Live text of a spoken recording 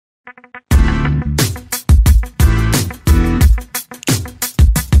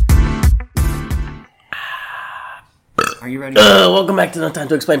you ready? Welcome back to the Time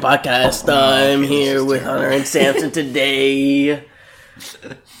to Explain podcast. I'm here with Hunter and Samson today.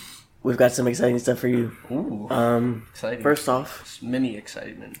 We've got some exciting stuff for you. Ooh, exciting. First off, it's mini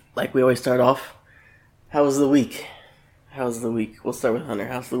excitement. Like we always start off, how was the week? We'll start with Hunter.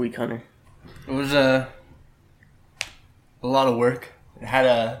 How's the week, Hunter? It was a lot of work. I had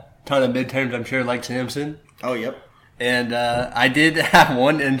a ton of midterms, I'm sure, like Samson. Oh, yep. And I did have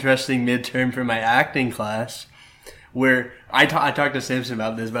one interesting midterm for my acting class where I talked to Samson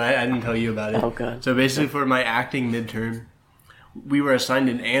about this, but I didn't tell you about it. Oh, God. So basically for my acting midterm, we were assigned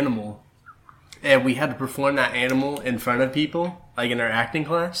an animal, and we had to perform that animal in front of people, like in our acting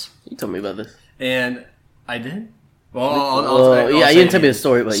class. You told me about this. And I did? Well, you didn't tell me the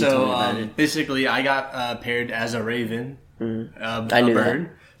story, but you told me about it. Basically, I got paired as a raven, a I knew bird.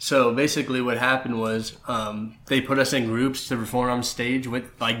 that. So basically what happened was they put us in groups to perform on stage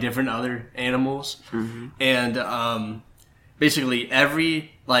with like different other animals. Mm-hmm. And basically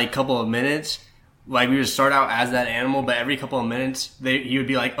every like couple of minutes, like we would start out as that animal, but every couple of minutes he would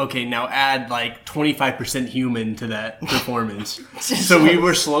be like, okay, now add like 25% human to that performance. So we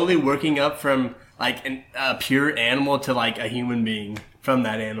were slowly working up from like a pure animal to like a human being from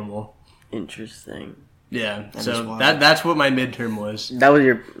that animal. Interesting. Yeah, so that's what my midterm was. That was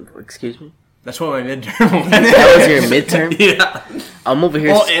your... Excuse me? That's what my midterm was. That was your midterm? Yeah. I'm over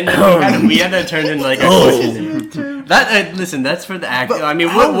here... Well, and then we had to turn in like a question. Listen, that's for the acting. I mean,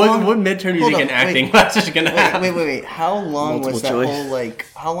 what midterm do you think an acting class is going to have? Wait. How long was that choice.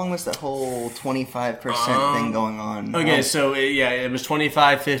 How long was that whole 25% thing going on? Okay, so it was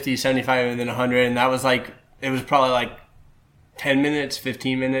 25, 50, 75, and then 100, and that was like... It was probably like 10 minutes,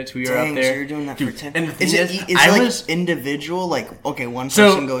 15 minutes, we were up there. So you're doing that for 10 minutes. Is it individual? Like, okay, one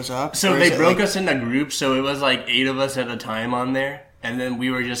person goes up? So they broke us into groups, so it was like 8 of us at a time on there. And then we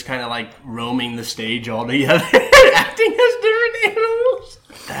were just kind of like roaming the stage all together, acting as different animals.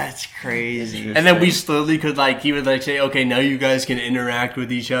 That's crazy. And then we slowly could he would say, okay, now you guys can interact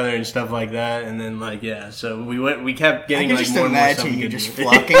with each other and stuff like that. And then so we kept getting more and more stuff. I can just imagine you just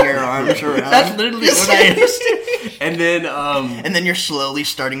flocking your arms around. That's literally what I used to. And then you're slowly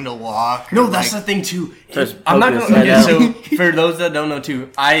starting to walk. No, that's the thing too. I'm not gonna. So for those that don't know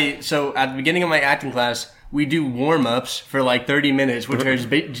too, so at the beginning of my acting class, we do warm-ups for like 30 minutes, which are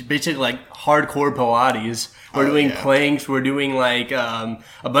basically like hardcore Pilates. We're doing planks. We're doing like a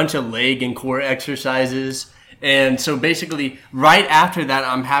bunch of leg and core exercises. And so basically right after that,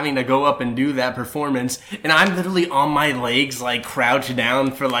 I'm having to go up and do that performance. And I'm literally on my legs, like crouched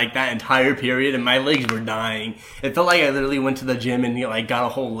down for like that entire period. And my legs were dying. It felt like I literally went to the gym and like got a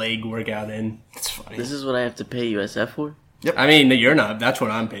whole leg workout in. That's funny. This is what I have to pay USF for? Yep. I mean, you're not. That's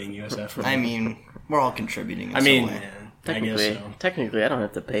what I'm paying USF for. I mean... We're all contributing in some way. I guess so. Technically, I don't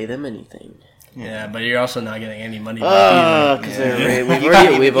have to pay them anything. Yeah, but you're also not getting any money. Because they're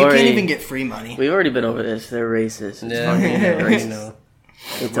racist. You can't even get free money. We've already been over this. They're racist. It's racist.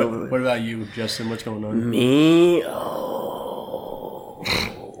 It's over with. What about you, Justin? What's going on? Me?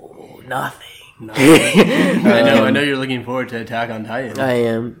 Nothing. I know you're looking forward to Attack on Titan. I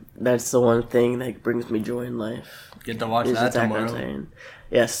am. That's the one thing that brings me joy in life. Get to watch that tomorrow.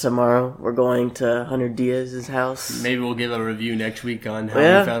 Yes, tomorrow we're going to Hunter Diaz's house. Maybe we'll give a review next week on how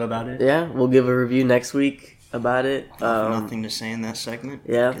we felt about it. Yeah, we'll give a review next week about it. Nothing to say in that segment.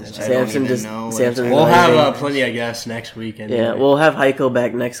 Yeah, Samson just. We'll have plenty of guests next week. Anyway. Yeah, we'll have Heiko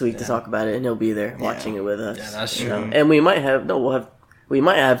back next week to talk about it, and he'll be there watching it with us. Yeah, that's true. And we might have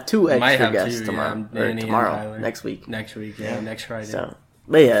two extra guests tomorrow. Next week. Next week, next Friday. So,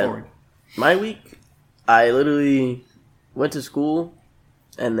 but my week, I literally went to school.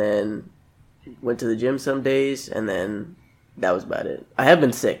 And then went to the gym some days, and then that was about it. I have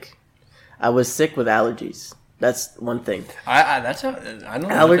been sick. I was sick with allergies. That's one thing. I don't know.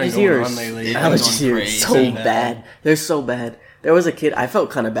 Allergies here are so bad. They're so bad. There was a kid. I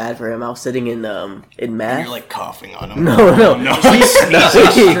felt kind of bad for him. I was sitting in math. And you're like coughing on him. No.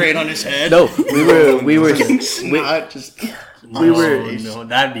 Straight on his head. No, we were.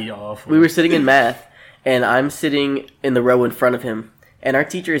 That'd be awful. We were sitting in math, and I'm sitting in the row in front of him. And our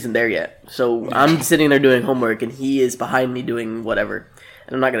teacher isn't there yet. So I'm sitting there doing homework, and he is behind me doing whatever.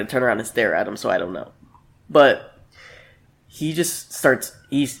 And I'm not going to turn around and stare at him, so I don't know. But he just starts,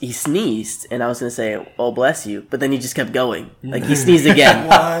 he sneezed, and I was going to say, oh, bless you. But then he just kept going. Like, he sneezed again.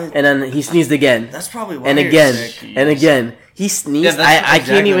 What? And then he sneezed again. That's probably why and again, and again. He sneezed. Yeah, I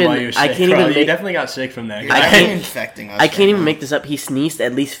can't even. You definitely got sick from that. I can't even make this up. He sneezed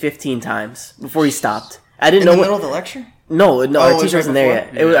at least 15 times before he stopped. I didn't know. In the middle of the lecture? No, our teacher wasn't there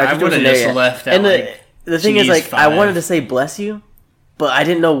yet. Our teacher wasn't there yet. Left and the thing is, I wanted to say bless you, but I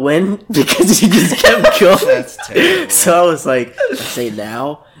didn't know when because he just kept going. That's terrible. So I was like, say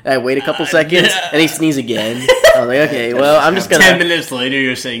now. And I wait a couple seconds, and he sneezed again. I was like, okay, well, I'm just gonna. 10 minutes later,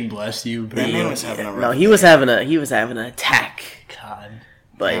 you're saying "bless you." That man was having a rough No, he was having an attack. God.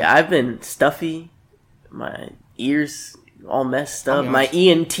 But yeah, I've been stuffy. My ears all messed up. My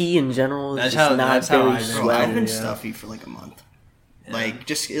ENT in general is just not very swell. I've been stuffy for like a month. Yeah. Like,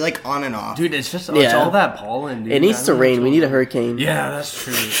 just like on and off. Dude, it's just it's all that pollen, dude. It needs to rain. We need a hurricane. Yeah, that's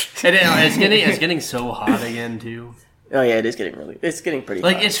true. It's getting so hot again, too. Oh yeah, it's getting pretty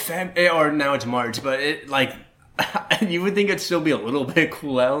like hot. Or now it's March, but it like you would think it'd still be a little bit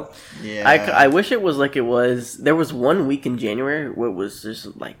cool out. Yeah, I wish it was like it was. There was 1 week in January where it was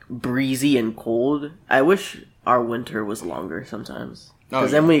just like breezy and cold. I wish our winter was longer sometimes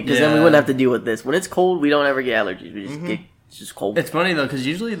because then we wouldn't have to deal with this. When it's cold, we don't ever get allergies. We just get it's just cold. It's funny though because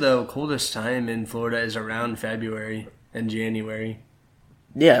usually the coldest time in Florida is around February and January.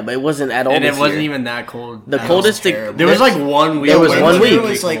 Yeah, but it wasn't at all. And this it wasn't year. even that cold. The coldest. There was like 1 week. There was 1 week.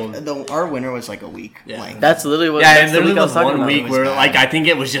 Was like our winter was like a week. Yeah. Like, That's literally what. Yeah, that's and literally the week I was talking 1 about. week where like I think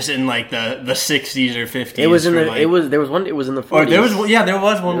it was just in like the 60s or 50s. It was in the. It was there was one. It was in the 40s. Or there was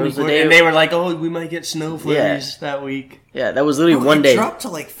 1 week where, and they were like, "Oh, we might get snow flurries that week." Yeah, that was literally one day. It dropped to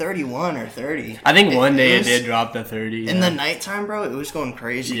like 31 or 30. I think one day it did drop to 30. In the nighttime, bro, it was going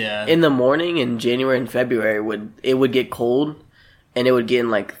crazy. Yeah. In the morning in January and February it would get cold, and it would get in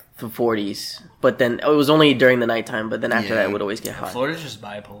like the 40s. But then it was only during the nighttime. But then after that, it would always get hot. Florida's just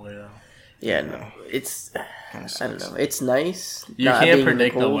bipolar though. Yeah, no, it's I don't know. It's nice. You can't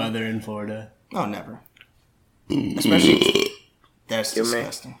predict the weather in Florida. Oh, never. Especially that's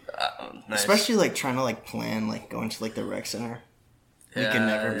disgusting. Nice. Especially like trying to like plan like going to like the rec center. We can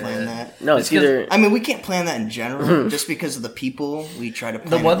never plan that. No, it's either. I mean, we can't plan that in general, just because of the people we try to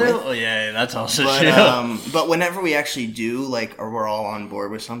plan. The weather. With. Oh yeah, that's also but, true. But whenever we actually do, like, or we're all on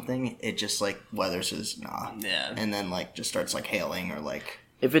board with something, it just like weather says nah. Yeah. And then like just starts like hailing or like.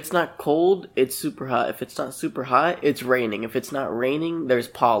 If it's not cold, it's super hot. If it's not super hot, it's raining. If it's not raining, there's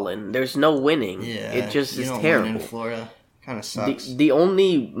pollen. There's no winning. Yeah. It just is win terrible. in Florida. Kind of sucks. The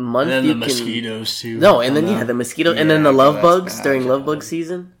only month and then you the can mosquitoes too. No, and then the mosquitoes, and then the love bugs during love bug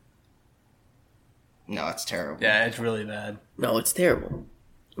season. No, it's terrible. Yeah, it's really bad. No, it's terrible.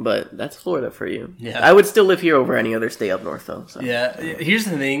 But that's Florida for you. Yeah. I would still live here over any other state up north, though. So. Yeah, here's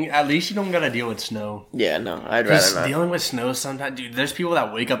the thing. At least you don't gotta deal with snow. Yeah, no, I'd rather not. Dealing with snow sometimes, dude, there's people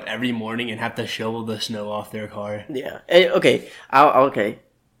that wake up every morning and have to shovel the snow off their car. Yeah. Okay. Okay.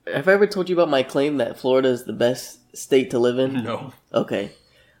 Have I ever told you about my claim that Florida is the best state to live in? No. Okay.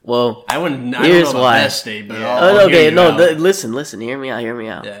 Well, I don't know here's about why. best state, but listen. Hear me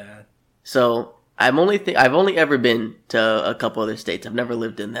out. Yeah. So I've only ever been to a couple other states. I've never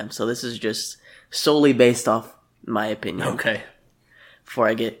lived in them, so this is just solely based off my opinion. Okay. Before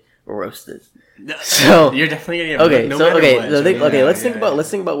I get roasted. So you're definitely gonna get Let's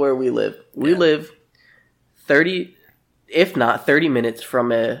think about where we live. We live 30, if not 30 minutes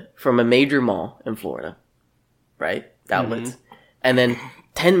from a major mall in Florida, right? Outlets, and then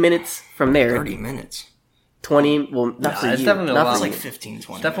 10 minutes from there. 30 minutes. 20. Well, not for you. Not for like you. 15,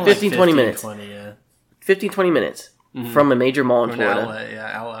 20. 15, 20 minutes. 15, 20 minutes Mm-hmm. from a major mall in Florida.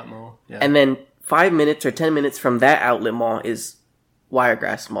 Outlet mall. Yeah. And then 5 minutes or 10 minutes from that outlet mall is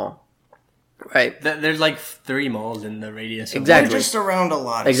Wiregrass Mall. Right? There's like 3 malls in the radius. Exactly. We're just around a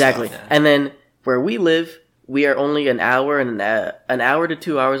lot of exactly. stuff. Yeah. And then where we live, we are only an hour to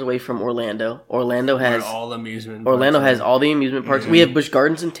 2 hours away from Orlando. Orlando has all the amusement parks. We have Busch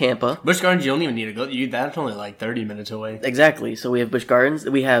Gardens in Tampa. Busch Gardens, you don't even need to go. That's only like 30 minutes away. Exactly. So we have Busch Gardens.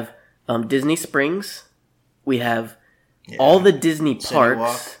 We have Disney Springs. We have all the Disney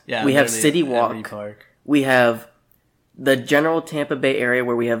parks. Yeah, we have City Walk. Every park. We have the general Tampa Bay area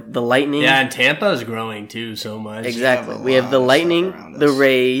where we have the Lightning. Yeah, and Tampa is growing too so much. Exactly. We have the Lightning, the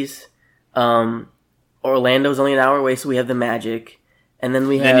Rays. Orlando's only an hour away, so we have the Magic. And then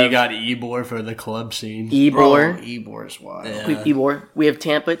Then you got Ybor for the club scene. Ybor's wild. Yeah. Ybor. We have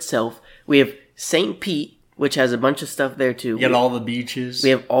Tampa itself. We have St. Pete, which has a bunch of stuff there too. You got all the beaches. We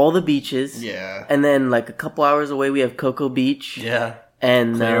have all the beaches. Yeah. And then like a couple hours away, we have Cocoa Beach. Yeah.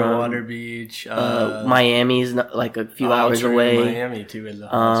 And Clearwater Beach. Miami's like a few hours away. Miami too is a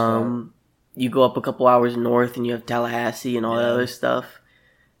hot spot. You go up a couple hours north, and you have Tallahassee and all that other stuff.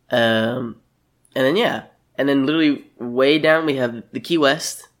 And then literally way down we have the Key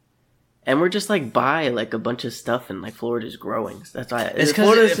West, and we're just like by like a bunch of stuff, and like Florida's growing. So that's why it's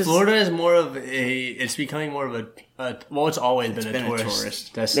because Florida is more of it's becoming more of a well, it's always been a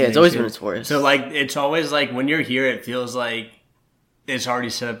tourist destination. Yeah, it's always been a tourist. So like it's always like when you're here, it feels like it's already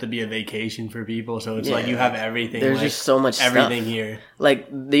set up to be a vacation for people. So it's like you have everything. There's like, just so much everything stuff here. Like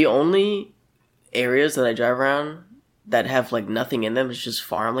the only areas that I drive around that have like nothing in them, it's just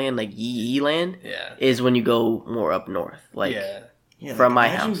farmland, like yee land. Yeah, is when you go more up north, like from like, my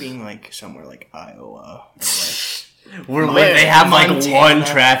house. Being like somewhere like Iowa. Where they have Montana, like one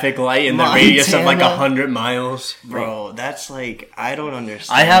traffic light in the radius of like 100 miles. Bro, that's like, I don't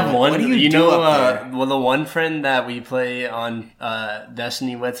understand. I have one, what do you know, well, the one friend that we play on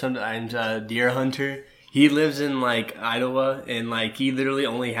Destiny with sometimes, Deer Hunter, he lives in like Iowa, and like he literally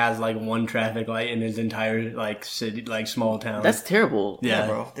only has like one traffic light in his entire like city, like small town. That's terrible. Yeah,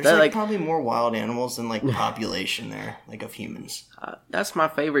 bro. There's like probably more wild animals than like population there, like of humans. That's my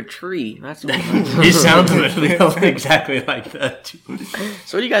favorite tree. That's what he sounds literally exactly like that.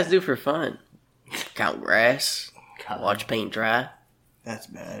 So what do you guys do for fun? Count grass, watch paint dry. That's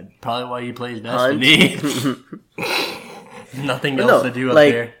bad. Probably why he plays Destiny. Nothing else to do up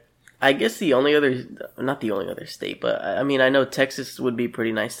like, there. I guess not the only other state, but I mean, I know Texas would be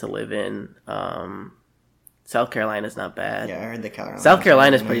pretty nice to live in. South Carolina's not bad. Yeah, I heard the Carolina. South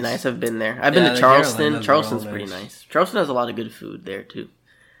Carolina's pretty nice. I've been there. I've been to Charleston. Charleston's nice. pretty nice. Charleston has a lot of good food there too.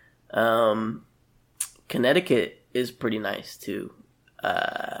 Connecticut is pretty nice too.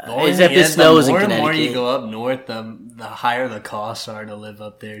 Except it snows in Connecticut. The more you go up north, the higher the costs are to live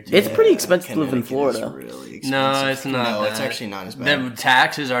up there too. It's pretty expensive to live in Florida. Really expensive. No, it's not. No, it's actually not as bad. The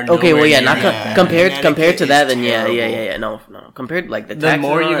taxes are okay. Well, yeah, not compared to that. Then terrible. yeah. No. Compared like the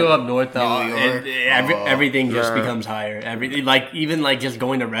more you go up north, York, everything just becomes higher. Everything, like even like just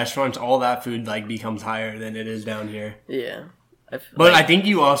going to restaurants, all that food like becomes higher than it is down here. Yeah. But I think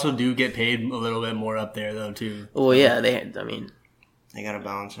you also do get paid a little bit more up there though too. Well, yeah, they gotta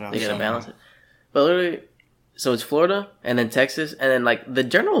balance it out. They gotta balance it. But literally, so it's Florida, and then Texas, and then like the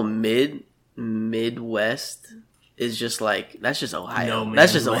general Midwest is just like, that's just Ohio.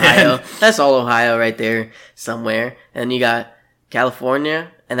 That's just Ohio. That's all Ohio right there somewhere. And you got California,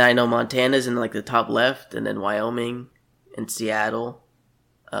 and then I know Montana's in like the top left, and then Wyoming and Seattle.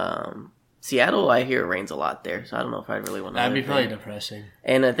 Seattle, I hear it rains a lot there, so I don't know if I really want to. That'd be probably depressing.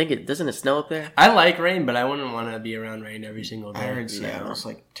 And I think doesn't it snow up there? I like rain, but I wouldn't want to be around rain every single day. I heard Seattle's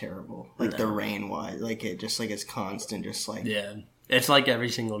like terrible, like the rain wise, like it just like it's constant, just like it's like every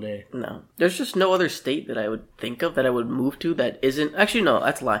single day. No, there's just no other state that I would think of that I would move to that isn't. Actually, no,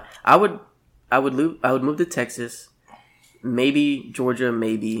 that's a lie. I would move to Texas, maybe Georgia,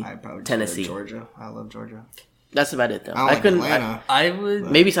 maybe Tennessee. Georgia, I love Georgia. That's about it, though. I couldn't. Atlanta. I would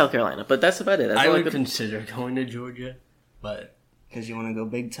maybe South Carolina, but that's about it. I would consider going to Georgia, but because you want to go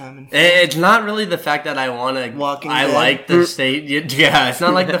big time. It's not really the fact that I want to. Like the state. Yeah, it's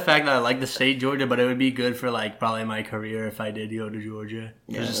not like the fact that I like the state Georgia, but it would be good for like probably my career if I did go to Georgia.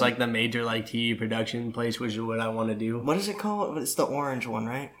 Because it's like the major like TV production place, which is what I want to do. What is it called? It's the orange one,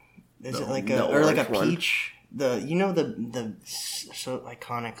 right? Is it like a peach? The so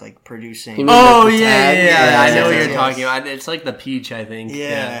iconic like producing. Yeah. I know what you're talking about. It's like the peach, I think.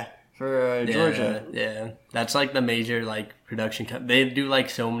 Yeah. For Georgia. Yeah. That's like the major like production. They do like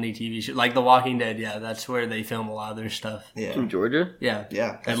so many TV shows, like The Walking Dead. Yeah, that's where they film a lot of their stuff. Yeah. In Georgia. Yeah.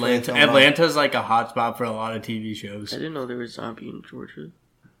 Atlanta's like a hotspot for a lot of TV shows. I didn't know there was zombie in Georgia.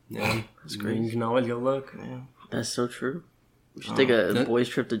 Yeah, that's great. You can always go look. Yeah. That's so true. We should take a boys'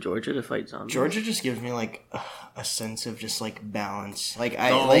 trip to Georgia to fight zombies. Georgia just gives me like a sense of just like balance. Like the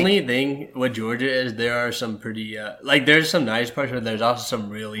only thing with Georgia is there are some pretty like there's some nice parts, but there's also some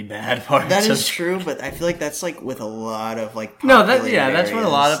really bad parts. That is true, but I feel like that's like with a lot of like that's what a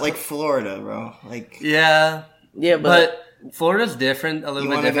lot of like Florida, bro. Like but Florida's different, a little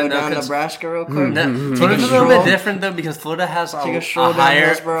bit different. You want to go down Nebraska real quick? Florida's a little bit different though because Florida has a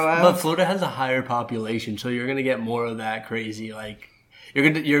higher, but Florida has a higher population, so you're gonna get more of that crazy. Like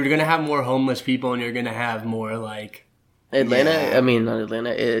you're gonna have more homeless people, and you're gonna have more like Atlanta. Yeah. I mean, not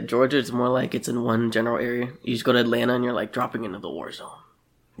Atlanta. Georgia. It's more like it's in one general area. You just go to Atlanta, and you're like dropping into the war zone.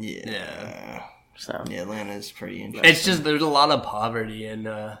 Yeah. So Atlanta is pretty interesting. It's just there's a lot of poverty in.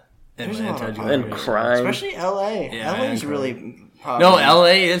 Atlanta, and crime, especially LA. Yeah, LA is really popping. No,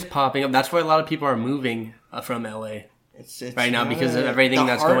 LA is popping up. That's why a lot of people are moving from LA right now because of everything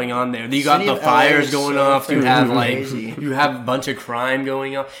that's going on there. You got the fires going off. You have you have a bunch of crime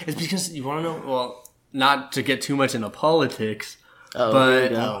going on. It's because you want to know. Well, not to get too much into politics,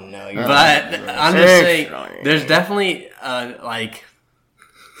 but I'm just saying there's definitely like.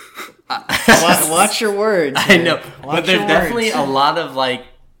 Watch your words. I know, but there's definitely a lot of like.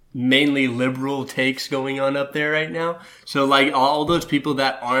 Mainly liberal takes going on up there right now. So like all those people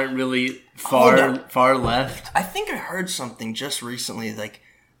that aren't really far left. I think I heard something just recently like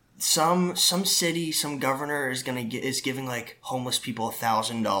some city, some governor is giving like homeless people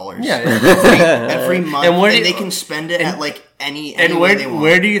 $1,000. Yeah, every month, and they can spend it at like any. And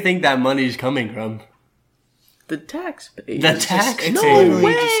where do you think that money is coming from? The tax base. The tax. No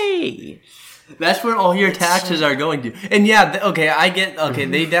way. That's where all your taxes are going to. And yeah, okay, I get. Okay,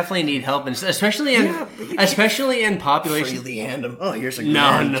 they definitely need help, and especially in population. Freely hand them. Oh, here's a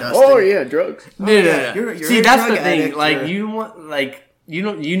no. Oh yeah, drugs. No. You're see, that's the thing. Like you want like.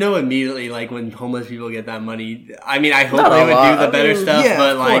 You know immediately, like, when homeless people get that money. I mean, I hope they would do the better stuff,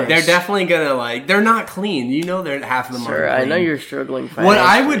 but, like, they're definitely gonna, like, they're not clean. You know, they're half of them are clean. I know you're struggling financially. What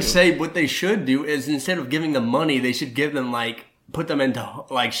I would say, what they should do is, instead of giving them money, they should give them, like, put them into,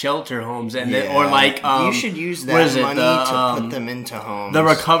 like, shelter homes, and then, or, like, you should use that money to put them into homes.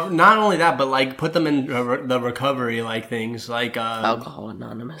 Not only that, but, like, put them in the recovery, like, things, like, Alcohol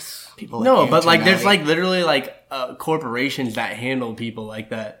Anonymous. People like but, like, there's, like, literally, like, corporations that handle people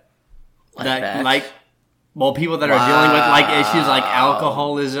like that. People that are dealing with, like, issues like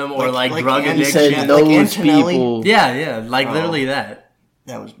alcoholism or, like drug addiction. You said those people. Yeah, like, literally that.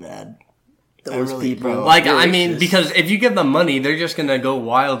 That was bad. Those people. Like, I mean, because if you give them money, they're just gonna go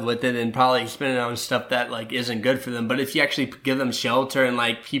wild with it and probably spend it on stuff that, like, isn't good for them. But if you actually give them shelter and,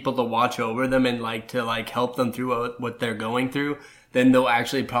 like, people to watch over them and, like, to, like, help them through what they're going through, then they'll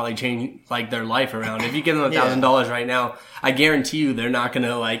actually probably change, like, their life around. If you give them $1,000 right now, I guarantee you they're not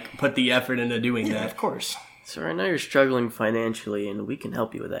gonna, like, put the effort into doing that. Of course. So I know you're struggling financially, and we can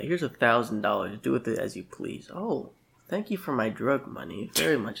help you with that. Here's $1,000. Do with it as you please. Oh, thank you for my drug money.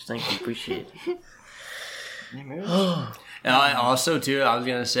 Very much. Thank you. Appreciate it. Also, too, I was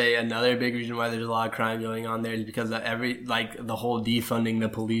gonna say another big reason why there's a lot of crime going on there is because of the whole defunding the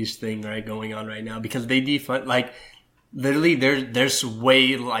police thing, right, going on right now. Because they defund, like, literally, there's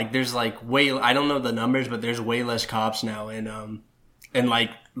way, I don't know the numbers, but there's way less cops now in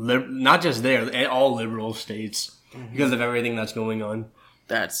like, not just there, in all liberal states, because of everything that's going on.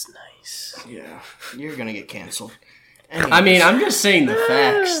 That's nice. Yeah. You're gonna get canceled. Anyways. I mean, I'm just saying the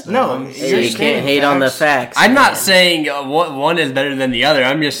facts. No, you can't hate on the facts. I'm not saying one is better than the other.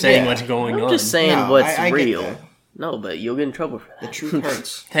 I'm just saying what's going on. I'm just saying what's real. No, but you'll get in trouble for that. The truth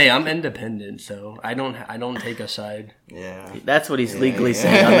hurts. Hey, I'm independent, so I don't take a side. Yeah. That's what he's legally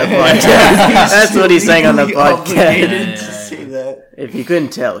saying on the podcast. That's what he's saying on the podcast. To say that. If you couldn't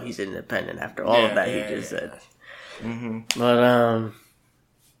tell, he's independent after all of that he just said. Mm-hmm. But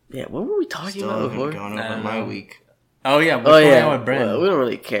what were we talking about before? Going over my week. Oh yeah, what's going on with Brent? Well, we don't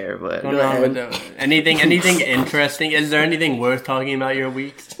really care, but go ahead. Anything interesting? Is there anything worth talking about your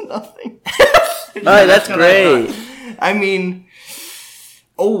week? Nothing. Alright, that's great. I mean,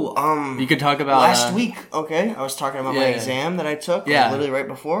 you could talk about last week. Okay, I was talking about my exam that I took. Literally right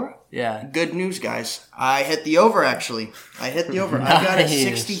before. Yeah. Good news, guys. I hit the over. Actually, I hit the over. Nice. I got a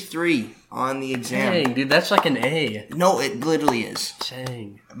 63 on the exam. Dang, dude, that's like an A. No, it literally is.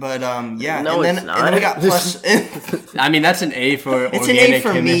 Dang. But yeah, no, and then we got plus. I mean, that's an A for it's organic an A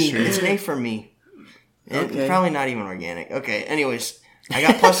for chemistry. me. It's an A for me. Okay. Probably not even organic. Okay. Anyways, I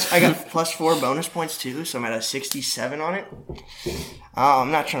got plus 4 bonus points too, so I'm at a 67 on it.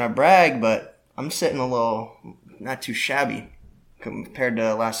 I'm not trying to brag, but I'm sitting a little not too shabby compared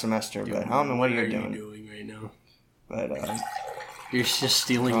to last semester. But I don't know what you're doing right now. But you're just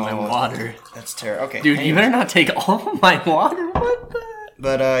stealing my water. That's terrible. Okay, dude, you better not take all of my water. What the?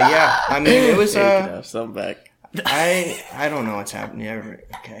 But yeah, I mean, it was you can have some back. I don't know what's happening.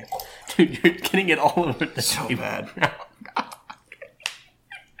 Okay, dude, you're getting it all over the so table. bad.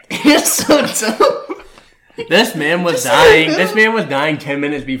 It's so dumb. This man was dying. This man was dying 10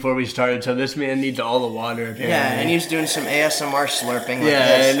 minutes before we started, so this man needs all the water. Apparently. Yeah, and he's doing some ASMR slurping. Like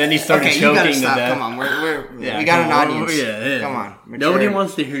yeah, this. and then he started choking to death. Come on, we got an audience. Yeah. Come on. Nobody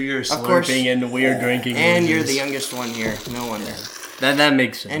wants to hear your slurping and weird drinking. And noises. you're the youngest one here. No wonder. That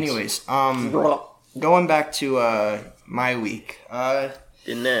makes sense. Anyways, going back to my week.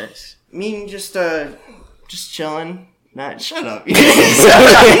 Goodness. Me just chilling. Not shut up. You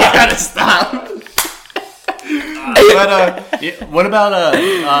gotta stop. But what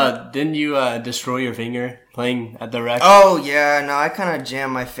about didn't you destroy your finger playing at the rec? Oh yeah, no, I kind of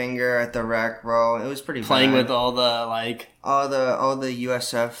jammed my finger at the rec, bro. It was pretty playing bad. with all the all the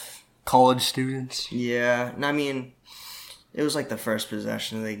USF college students. Yeah, I mean, it was like the first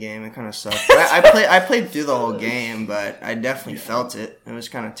possession of the game. It kind of sucked. I played through the whole game, but I definitely felt it. It was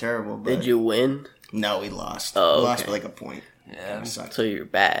kind of terrible. But did you win? No, we lost. Oh, we lost by like a point. Yeah, so you're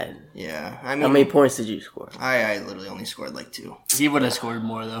bad. Yeah, I mean, how many points did you score? I literally only scored like 2. He would have scored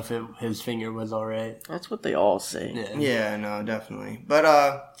more though if his finger was all right. That's what they all say. Yeah, no, definitely. But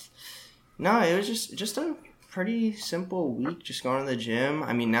no, it was just a pretty simple week. Just going to the gym.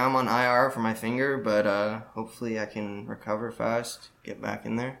 I mean, now I'm on IR for my finger, but hopefully I can recover fast, get back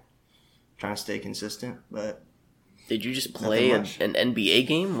in there. Trying to stay consistent, but... Did you just play an NBA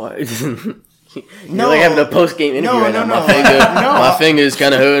game? Why? No, like having a post-game interview right now. My finger's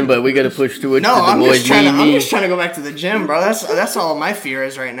kind of hurting, but we got to push through it. I'm just trying to go back to the gym, bro. That's all my fear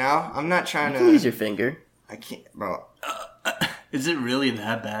is right now. I'm not trying to use your finger. I can't, bro. Is it really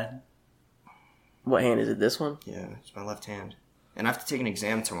that bad? What hand is it? This one? Yeah, it's my left hand, and I have to take an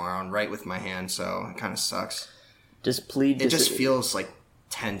exam tomorrow and write with my hand, so it kind of sucks. Just plead. It just feels like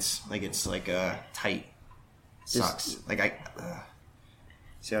tense, like it's like tight. Sucks. Like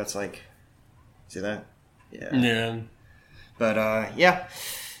see how it's like. See that? Yeah. Yeah. But yeah,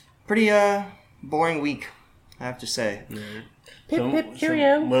 pretty boring week, I have to say. Pip,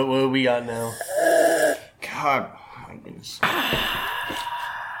 cheerio. What do we got now? God, oh my goodness.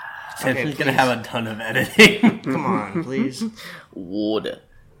 He's gonna have a ton of editing. Come on, please. Water.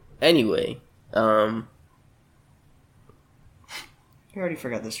 Anyway, You already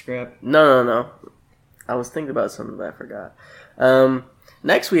forgot the script. No. I was thinking about something that I forgot.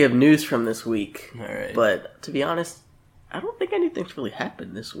 Next, we have news from this week. All right. But to be honest, I don't think anything's really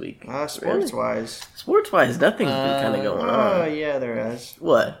happened this week. Sports-wise. Sports-wise, nothing's been kind of going on. Oh, yeah, there is.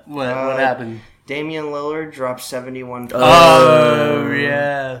 What? What happened? Damian Lillard dropped 71 points. Oh,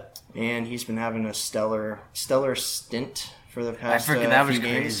 yeah. And he's been having a stellar stint for the past few that was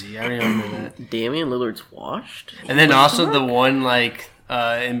games. crazy. I remember that. Damian Lillard's washed? And then also the one,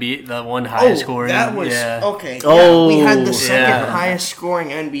 NBA, the one highest scoring. That was okay. Oh, we had the second highest scoring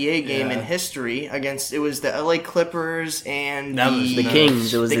NBA game in history against. It was the LA Clippers and the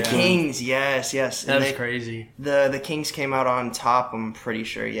Kings. It was the Kings. Yes. That was crazy. The Kings came out on top. I'm pretty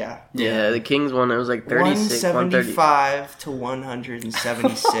sure. Yeah, the Kings won. It was like 36, 175 to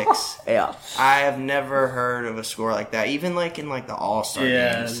 176. Yeah, I have never heard of a score like that. Even like in like the All-Star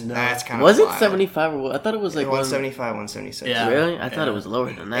games. No. That's kind of was wild. it 75 or what? I thought it was like 175, 176. Yeah, really? I thought it was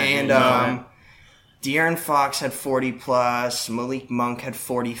lower than that. And De'Aaron Fox had 40 plus, Malik Monk had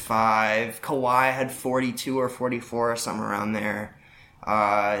 45, Kawhi had 42 or 44 or something around there.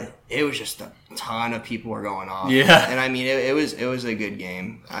 It was just a ton of people were going off. Yeah, and I mean it was a good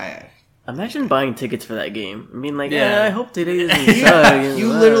game. Imagine buying tickets for that game. I mean, I hope today doesn't suck.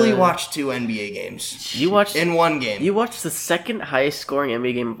 You literally watched 2 NBA games. You watched in one game. You watched the second highest scoring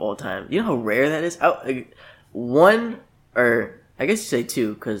NBA game of all time. You know how rare that is. I guess you say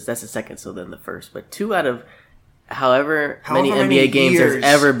 2 because that's the second, so then the first. But 2 out of however many NBA games there's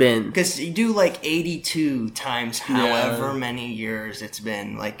ever been. Because you do like 82 times however many years it's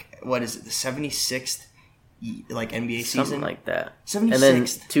been. Like, what is it, the 76th like NBA season? Something like that. 76th. And then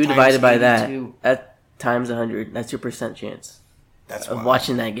 2 divided by 82. that times 100. That's your percent chance of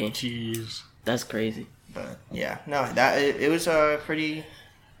watching that game. Jeez. That's crazy. But yeah, no, it was a pretty...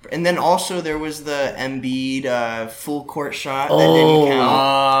 And then also there was the Embiid full court shot that didn't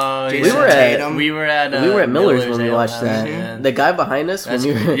count. We were at Miller's when we watched that. Yeah. The guy behind us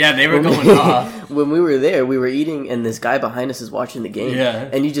they were going off. When we were there, we were eating, and this guy behind us is watching the game.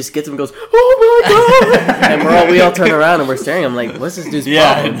 Yeah. And he just gets him and goes, "Oh my god!" And we all turn around and we're staring. I'm like, "What's this dude's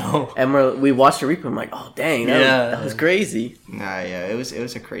problem?" I know. And we watched the replay. I'm like, "Oh dang, that was crazy." Nah, yeah, it was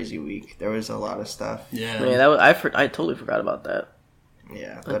a crazy week. There was a lot of stuff. Yeah, I totally forgot about that.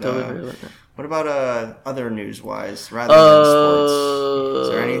 Yeah, but what about other news wise rather than sports? Is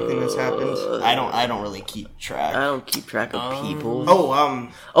there anything that's happened? I don't really keep track. I don't keep track of people.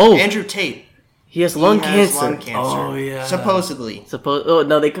 Andrew Tate. He has lung cancer. Oh yeah, supposedly.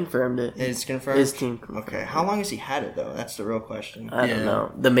 No, they confirmed it. It's confirmed. His team confirmed. Okay, how long has he had it though? That's the real question. I don't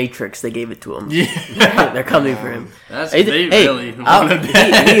know. The Matrix, they gave it to him. Yeah, they're coming for him. He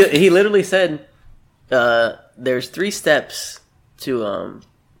literally said, "There's 3 steps." To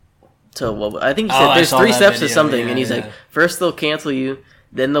what I think he said there's 3 steps to something, and he's like, first they'll cancel you,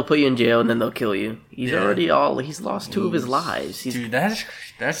 then they'll put you in jail, and then they'll kill you. He's lost 2 of his lives. Dude, that's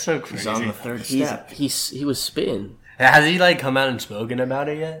so crazy. He's on the 3rd step. He was spitting. Has he come out and spoken about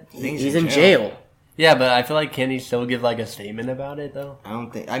it yet? He's in jail. Yeah, but I feel like can he still give a statement about it though? I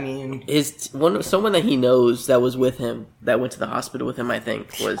don't think. I mean, someone that he knows that was with him that went to the hospital with him. I think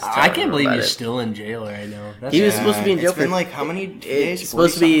was. I can't believe he's still in jail right now. He was supposed to be in jail for how many days? It's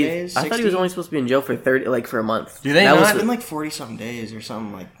supposed to be. Days, I thought he was only supposed to be in jail for 30, for a month. Do they? It's been 40-something days or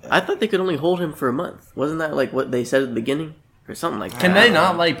something like that. I thought they could only hold him for a month. Wasn't that what they said at the beginning or something like that? Can they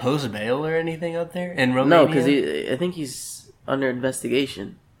not post bail or anything up there in Romania? No, because I think he's under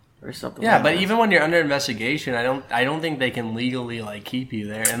investigation. Or something. Yeah, but even when you're under investigation, I don't think they can legally keep you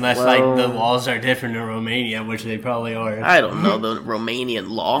there unless the laws are different in Romania, which they probably are. I don't know the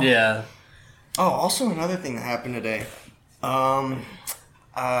Romanian law. Yeah. Oh, also another thing that happened today.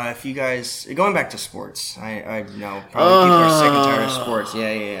 If you guys going back to sports, I know probably people are sick and tired of sports.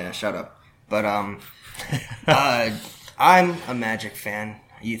 Yeah. Shut up. But I'm a Magic fan.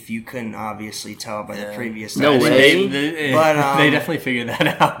 If you couldn't obviously tell by the previous no way, but they definitely figured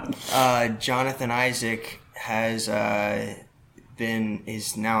that out. Jonathan Isaac is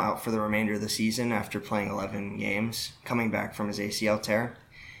now out for the remainder of the season after playing 11 games, coming back from his ACL tear.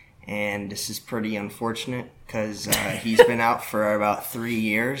 And this is pretty unfortunate because he's been out for about 3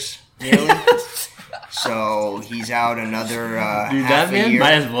 years, nearly. So he's out another half a year.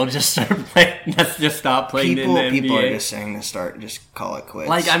 Might as well just start playing. Let's just stop playing in the NBA. People are just saying to start, just call it quits.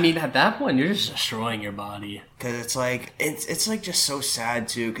 Like, I mean, at that point, you're just destroying your body. Because it's like, it's like just so sad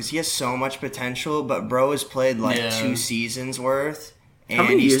too. Because he has so much potential, but bro has played like 2 seasons worth,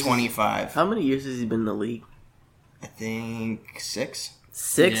 and he's 25. How many years has he been in the league? I think 6.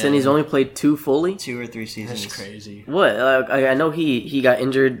 6, and he's only played 2 fully? 2 or 3 seasons. That's crazy. What? I know he got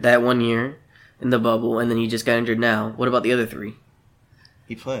injured that 1 year in the bubble, and then he just got injured now. What about the other 3?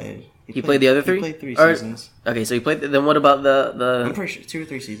 He played. He played the other 3? He played 3 seasons. Okay, so he played. Then what about the? I'm pretty sure 2 or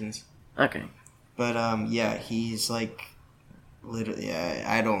 3 seasons. Okay. But he's like, literally.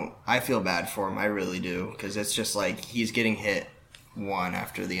 I feel bad for him. I really do, because it's just like he's getting hit one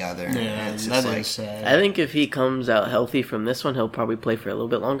after the other. Yeah, that is sad. I think if he comes out healthy from this one, he'll probably play for a little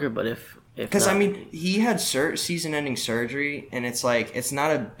bit longer. But if because I mean, he had season-ending surgery, and it's like it's not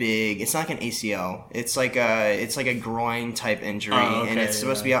like an ACL. It's like a groin type injury, and it's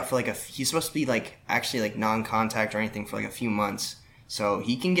supposed to be out for he's supposed to be actually non-contact or anything for a few months, so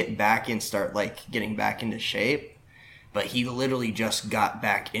he can get back and start getting back into shape. But he literally just got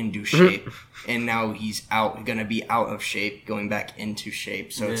back into shape, and now he's gonna be out of shape, going back into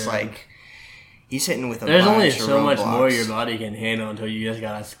shape. So it's like he's hitting with a bunch of roadblocks. There's only so much more your body can handle until you just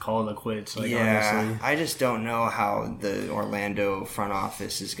gotta call it quits. Honestly. I just don't know how the Orlando front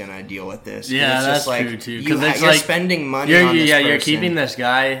office is gonna deal with this. Yeah, it's that's just true too. Because you're spending money on this person. You're keeping this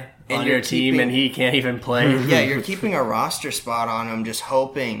guy on your team, and he can't even play. Yeah, you're keeping a roster spot on him, just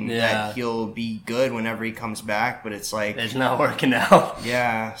hoping that he'll be good whenever he comes back. But it's like it's not working out.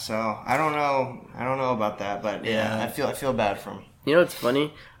 Yeah, so I don't know about that, but I feel bad for him. You know what's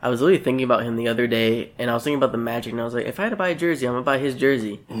funny? I was really thinking about him the other day, and I was thinking about the Magic, and I was like, if I had to buy a jersey, I'm gonna buy his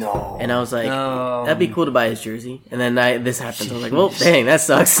jersey. No. And I was like, that'd be cool to buy his jersey. And then this happened. I was like, well, dang, that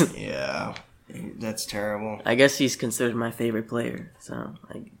sucks. Yeah, that's terrible. I guess he's considered my favorite player, so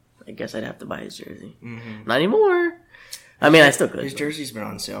I guess I'd have to buy his jersey. Mm-hmm. Not anymore. I mean, I still could. His jersey's been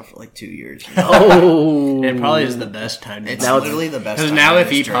on sale for 2 years. Oh, it probably is the best time. It's literally the best. Because now,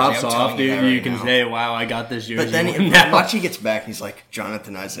 if he pops off, dude, you can say, "Wow, I got this jersey." But then, watch he gets back, he's like,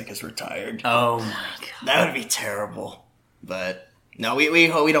 Jonathan Isaac is retired. Oh my god, that would be terrible. But no, we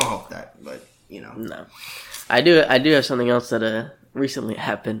don't hope that. But no, I do have something else that recently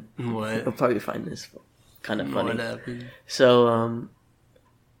happened. What? You'll probably find this kind of funny. What happened? So,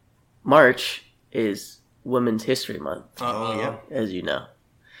 March is Women's History Month. Yeah, as you know,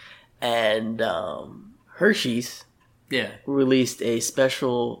 and Hershey's released a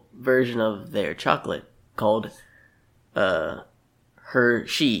special version of their chocolate called Hershey,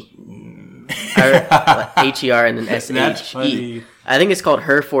 H-E-R and then S-H-E. I think it's called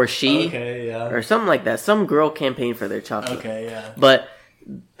Her for She, or something like that. Some girl campaign for their chocolate. Okay, yeah. But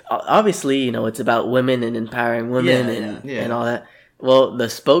obviously, it's about women and empowering women and all that. Well, the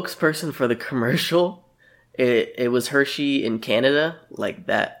spokesperson for the commercial, it was Hershey in Canada, like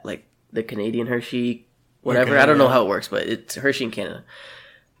the Canadian Hershey, whatever. I don't know how it works, but it's Hershey in Canada.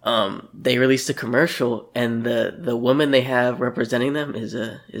 They released a commercial, and the woman they have representing them is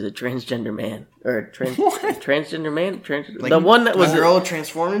a transgender man or transgender man. The one that was a girl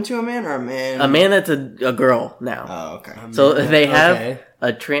transformed into a man, or a man. A man that's a girl now. Oh, okay. So they have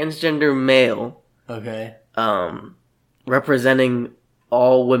a transgender male. Okay. Representing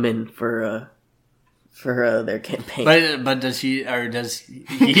all women for their campaign. But does he or does he?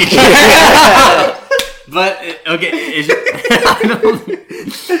 But okay,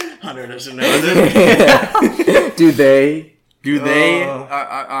 Hunter doesn't know. Do they?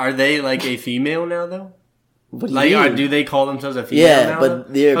 Are they like a female now though? What do you mean? Do they call themselves a female now?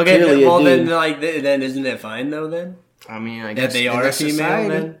 But they're clearly a dude. Then isn't it fine though then? I mean, I that guess they are a female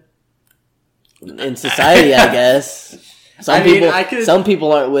then. In society, I guess. Some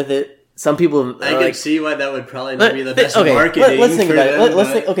people aren't with it. Some people. I can see why that would probably not be the best marketing. Let's think about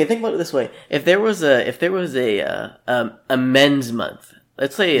it. Think about it this way: if there was a men's month,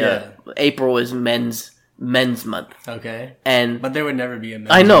 let's say April is men's month. Okay. But there would never be a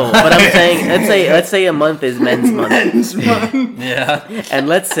men's. I know, but I'm saying let's say a month is men's month. Men's month. Yeah. And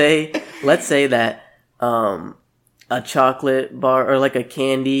let's say let's say that a chocolate bar or like a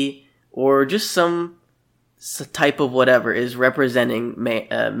candy or just some type of whatever is representing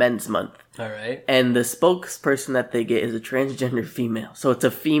Men's Month. All right. And the spokesperson that they get is a transgender female. So it's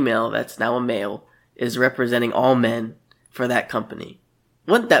a female that's now a male is representing all men for that company.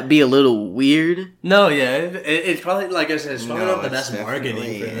 Wouldn't that be a little weird? No, yeah. It's probably, like I said, it's probably not the best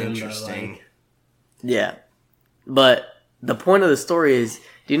marketing for them. Interesting. Yeah. But the point of the story is,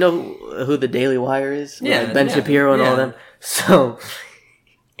 do you know who the Daily Wire is? Yeah. Like Ben Shapiro and all them.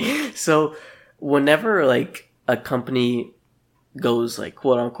 So whenever like a company goes like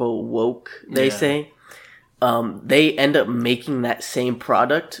quote unquote woke, they say, they end up making that same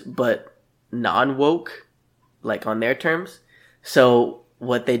product but non-woke, like on their terms. So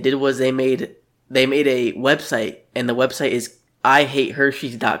what they did was they made a website, and the website is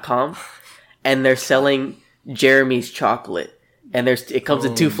IHateHershey's.com, and they're selling Jeremy's chocolate, and it comes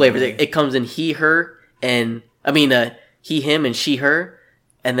in two flavors. It comes in he, her, and he, him, and she, her.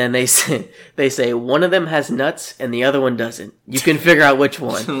 And then they say one of them has nuts and the other one doesn't. You can figure out which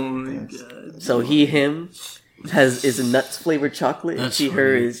one. Oh my god! So he, him is a nuts flavored chocolate, and she,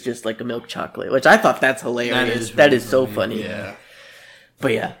 her is just like a milk chocolate, which I thought that's hilarious. That is so funny. Yeah.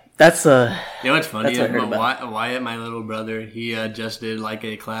 But yeah, that's You know what's funny? That's what Wyatt, my little brother, he just did like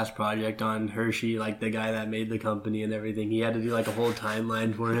a class project on Hershey, like the guy that made the company and everything. He had to do like a whole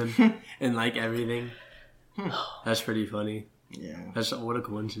timeline for him and like everything. That's pretty funny. Yeah. That's what a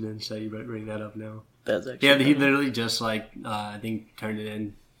coincidence that you bring that up now. That's actually he literally just like I think turned it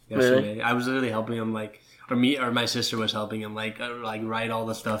in yesterday. Really? I was literally helping him or my sister was helping him like write all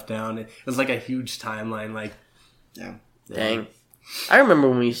the stuff down. It was like a huge timeline. Like, yeah. Dang. I remember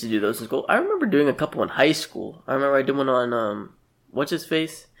when we used to do those in school. I remember doing a couple in high school. I remember I did one on what's his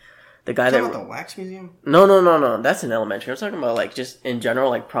face? The guy about the wax museum? No. That's in elementary. I was talking about like just in general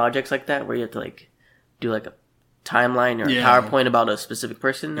like projects like that where you have to like do like a timeline or a PowerPoint about a specific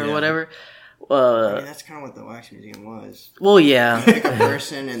person or whatever. That's kind of what the wax museum was. Well, yeah. You pick a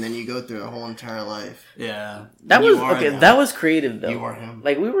person and then you go through a whole entire life. Yeah. That was creative though. You are him.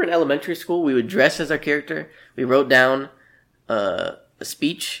 Like we were in elementary school, we would dress as our character. We wrote down a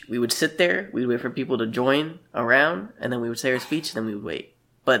speech. We would sit there. We'd wait for people to join around, and then we would say our speech, and then we would wait.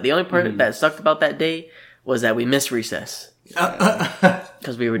 But the only part that sucked about that day was that we missed recess.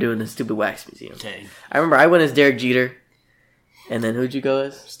 Because we were doing the stupid wax museum. Dang. I remember I went as Derek Jeter. And then who'd you go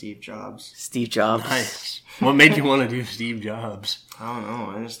as? Steve Jobs. Steve Jobs. Nice. What made you want to do Steve Jobs? I don't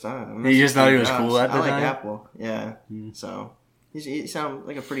know. I just thought. You just thought he was cool at the time? I like Apple. Yeah. So, he sounded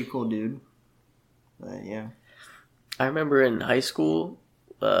like a pretty cool dude. But, yeah. I remember in high school,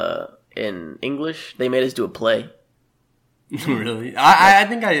 in English, they made us do a play. Really? I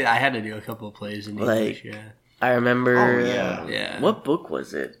think I had to do a couple of plays in English, yeah. I remember. Oh, yeah. What book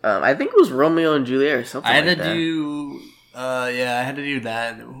was it? I think it was Romeo and Juliet or something. I had to do. I had to do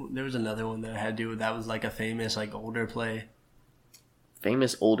that. There was another one that I had to do. That was like a famous, like older play.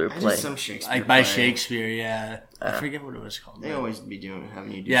 Famous older play, some Shakespeare, like by Shakespeare. Yeah, I forget what it was called. They always be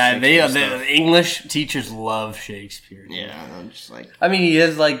having you do. Yeah, the English teachers love Shakespeare. Yeah, I'm just like. I mean, he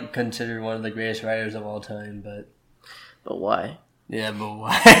is like considered one of the greatest writers of all time, but why? Yeah, but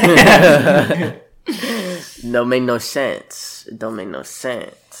why? No, make no sense. It don't make no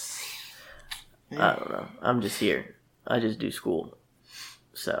sense. I don't know. I'm just here. I just do school.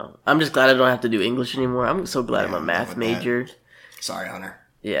 So, I'm just glad I don't have to do English anymore. I'm so glad I'm a math major. Sorry, Hunter.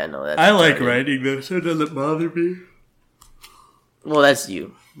 Yeah, no, that's... I like writing, though, so it doesn't bother me. Well, that's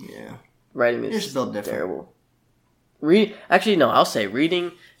you. Yeah. Writing is still terrible. Actually, no, I'll say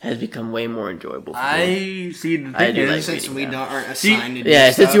reading has become way more enjoyable for me. I see the thing is, since we aren't assigned to do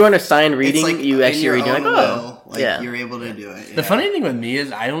stuff, since you aren't assigned reading, like you actually read. You're like, you're able to do it. Yeah. The funny thing with me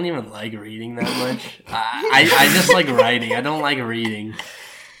is I don't even like reading that much. I just like writing. I don't like reading.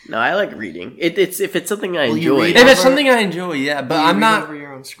 No, I like reading. If it's something I enjoy. If it's something I enjoy, yeah. But I'm not over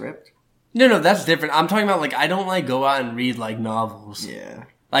your own script. No, that's different. I'm talking about like I don't like go out and read like novels. Yeah.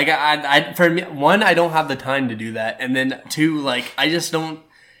 Like I for me, one, I don't have the time to do that, and then two, like I just don't.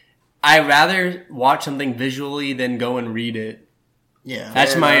 I rather watch something visually than go and read it. Yeah,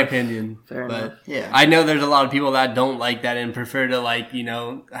 that's my opinion. Fair enough. Yeah, I know there's a lot of people that don't like that and prefer to like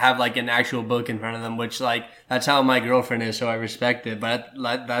have like an actual book in front of them, which like that's how my girlfriend is, so I respect it. But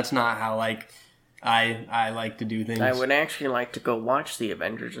that's not how like I like to do things. I would actually like to go watch the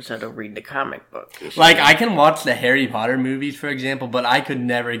Avengers instead of read the comic book. Like I can watch the Harry Potter movies, for example, but I could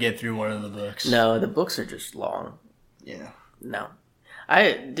never get through one of the books. No, the books are just long. Yeah. No.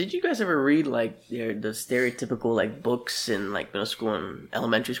 Did you guys ever read like the stereotypical like books in like middle school and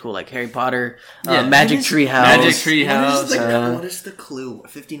elementary school, like Harry Potter, Magic Tree House? Magic Tree House. What is the clue?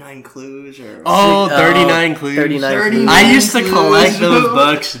 59 clues or 39 clues. 39 I used to collect those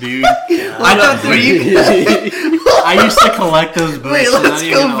books, dude. I used to collect those books. Wait, let's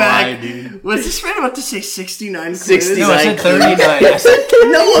go back. Lie, dude. Was this man about to say 69 clues? 69 No, I said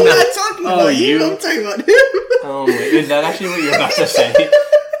 39. No, I'm not talking about you. I'm talking about him. Oh, wait. Is that actually what you're about to say?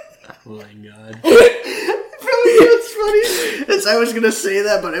 Oh, my God. Probably what's funny is I was going to say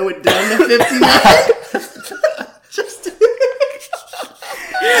that, but I went down to 59.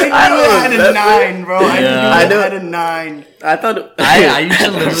 I knew I had a 9, bro. I knew I had a 9. I thought I used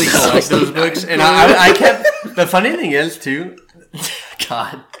to literally collect those books, and I kept. The funny thing is, too.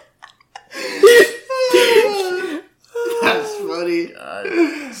 God. That's funny.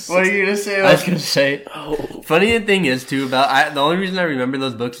 What are you gonna say? I was gonna say. Funny thing is too about the only reason I remember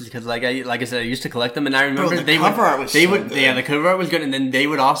those books is because like I said I used to collect them and I remember the cover art was good. The cover art was good and then they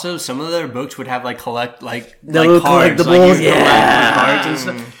would also some of their books would have like cards like collectibles cards and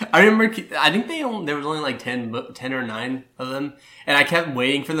stuff. I remember I think there was only like 10 or 9 of them and I kept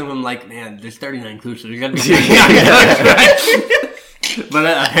waiting for them. I'm like, man, there's 39 clues, so there's gotta be 39 books, right? But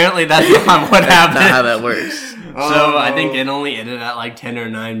apparently that's not what happened. Not how that works. So I think it only ended at like 10 or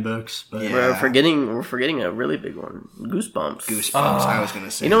 9 books. But we're forgetting a really big one. Goosebumps. I was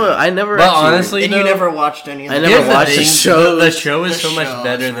gonna say. You know what? I never. But honestly, and you never watched any of them. I never watched the show. The show is so much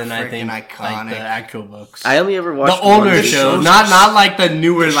better than I think iconic. like the actual books. I only ever watched the older shows, not like the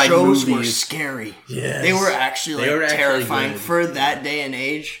newer like shows movies. Were scary. Yeah, they were actually terrifying for that day and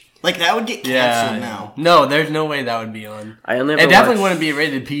age. Like that would get canceled now. No, there's no way that would be on. It definitely wouldn't be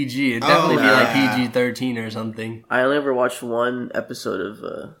rated PG. It'd definitely be like PG-13 or something. I only ever watched one episode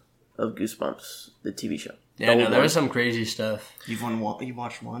of Goosebumps, the TV show. Yeah, no, there was some crazy stuff. You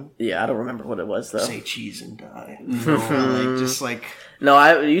watched one? Yeah, I don't remember what it was though. Say cheese and die.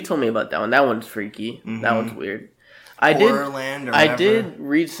 No, you told me about that one. That one's freaky. Mm-hmm. That one's weird. I did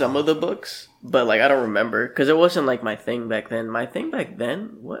read some of the books, but like I don't remember because it wasn't like my thing back then. My thing back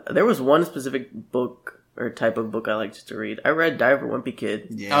then, there was one specific book or type of book I liked to read. I read Diary of a Wimpy Kid.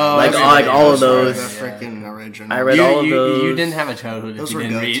 Yeah, all of those. The freaking original. I read all of those. You didn't have a childhood if you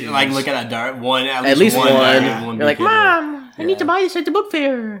didn't read. Like look at at least one. You're like, Mom, I need to buy this at the book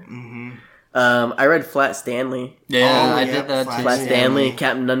fair. Mm-hmm. I read Flat Stanley. Yeah, I did that too. Flat Stanley,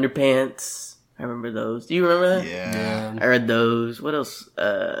 Captain Underpants. I remember those. Do you remember that? Yeah. I read those. What else?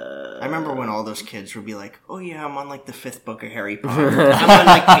 I remember when all those kids would be like, oh yeah, I'm on like the 5th book of Harry Potter. I'm on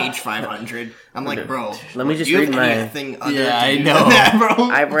like page 500. I'm like, bro, let me just read my thing other I know. That, bro.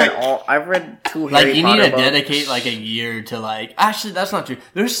 I've read 2 Harry Potter you need to books. Dedicate like a year to like actually that's not true.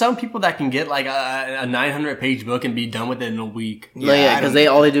 There's some people that can get like a 900-page book and be done with it in a week. Because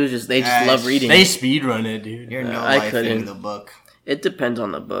all they do is just love reading. They speed run it, dude. You're in the book. It depends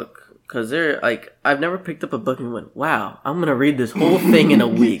on the book. Because they're like, I've never picked up a book and went, wow, I'm going to read this whole thing in a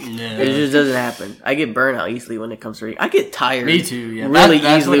week. It just doesn't happen. I get burnt out easily when it comes to reading. I get tired. Me too, yeah. Really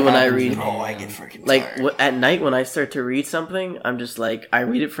easily when I read. Oh, I get freaking tired. Like, at night when I start to read something, I'm just like, I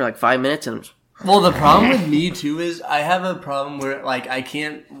read it for like 5 minutes and I'm just, well, the problem with me too is I have a problem where like I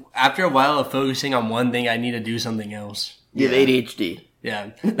can't, after a while of focusing on one thing, I need to do something else. You have ADHD.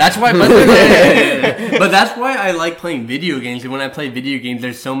 Yeah, that's why. But that's why I like playing video games. And when I play video games,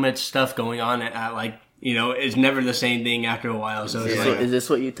 there's so much stuff going on at like it's never the same thing after a while. So it's is this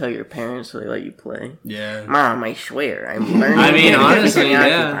what you tell your parents so they let you play? Yeah, Mom, I swear, I'm learning. I mean, honestly,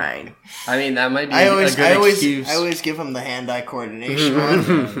 yeah. I mean, that might be a good excuse. I always give them the hand-eye coordination.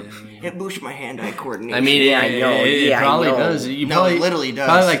 It boosts my hand-eye coordination. I mean, it probably does. You probably literally does.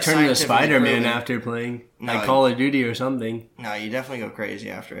 Probably like turn into Spider-Man after playing like Call of Duty or something. No, you definitely go crazy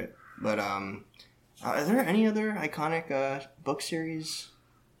after it. But are there any other iconic book series?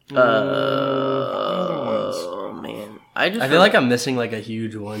 Oh man, I feel like I'm missing like a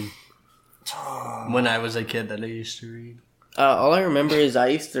huge one. When I was a kid that I used to read. All I remember is I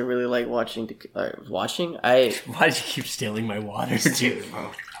used to really like watching. Why did you keep stealing my water, dude?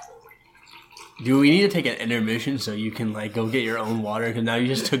 Do we need to take an intermission so you can like go get your own water? Because now you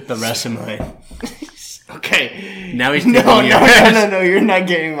just took the rest of mine. Okay. Now he's no. You're not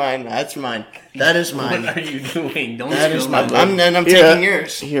getting mine. That's mine. That is mine. What are you doing? Don't that steal my I'm taking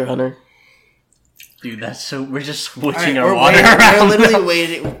yours. Here, Hunter. Dude, that's so. We're just switching our water around. We're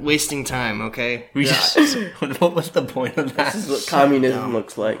literally wasting time. Okay. What was the point of that? This is what communism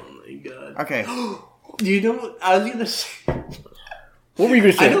looks like. Oh my god. Okay. Do you know what I was gonna say? What were you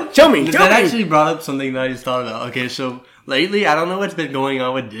gonna say? Tell me. That actually brought up something that I just thought about. Okay, so Lately, I don't know what's been going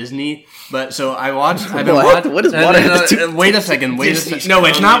on with Disney, but so I've been watching. What is water? Wait a second. No,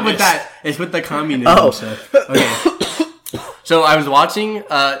 it's not with that. It's with the communism stuff. Okay. So I was watching,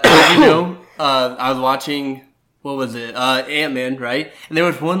 I was watching, what was it? Ant-Man, right? And there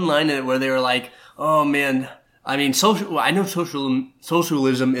was one line in it where they were like, oh man, I mean, I know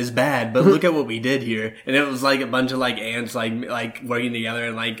socialism is bad, but look at what we did here. And it was like a bunch of like ants, like working together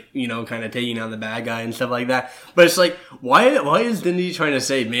and like, kind of taking on the bad guy and stuff like that. But it's like, why is Disney trying to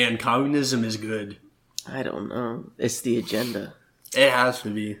say, man, communism is good? I don't know. It's the agenda. It has to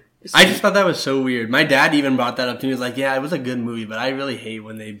be. I just thought that was so weird. My dad even brought that up to me. He was like, yeah, it was a good movie, but I really hate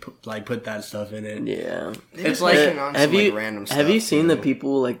when they put that stuff in it. Yeah. It's like, have you seen the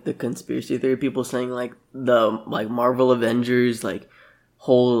people, like the conspiracy theory people saying like the like Marvel Avengers, like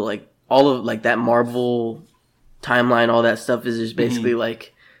whole, like all of like that Marvel timeline, all that stuff is just basically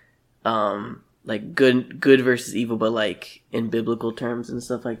like good versus evil, but like in biblical terms and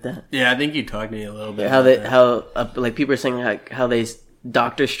stuff like that. Yeah, I think you talked to me a little bit. Like people are saying like how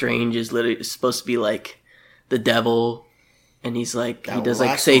Doctor Strange is literally supposed to be like the devil, and he's like he does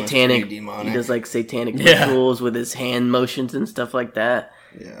like satanic rituals with his hand motions and stuff like that.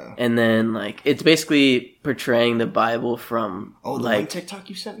 Yeah, and then like it's basically portraying the Bible from one TikTok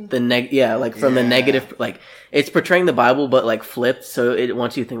you sent me. The negative, like it's portraying the Bible but like flipped, so it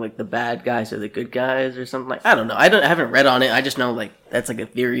wants you to think like the bad guys are the good guys or something. Like I don't know, I haven't read on it. I just know like that's like a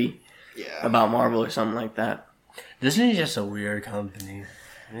theory about Marvel or something like that. Disney's just a weird company.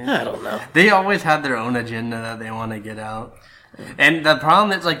 I don't know. They always have their own agenda that they want to get out. And the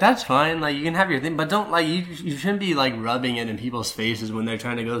problem is, like, that's fine. Like, you can have your thing, but don't, like, you shouldn't be, like, rubbing it in people's faces when they're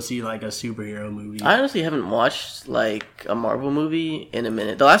trying to go see, like, a superhero movie. I honestly haven't watched, like, a Marvel movie in a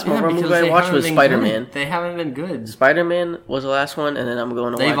minute. The last Marvel movie I watched was Spider-Man. They haven't been good. Spider-Man was the last one, and then I'm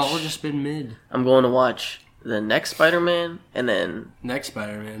going to watch... They've all just been mid. I'm going to watch the next Spider-Man, and then... Next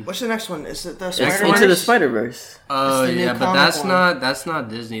Spider-Man. What's the next one? Is it the Spider-Verse? It's Into the Spider-Verse. Oh, yeah, but that's not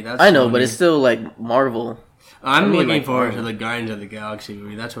Disney. That's I know, but it's still, like, Marvel. I'm looking forward to the Guardians of the Galaxy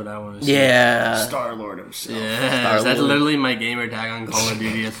movie. That's what I want to see. Yeah. Star-Lord himself. Yeah, that's literally my gamer tag on Call of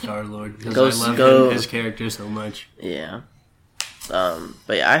Duty as Star-Lord. Because I love his character so much. Yeah. But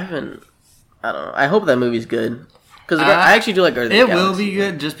yeah, I don't know. I hope that movie's good. Because I actually do like Guardians of the Galaxy. It will be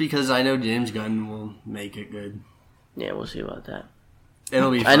good just because I know James Gunn will make it good. Yeah, we'll see about that.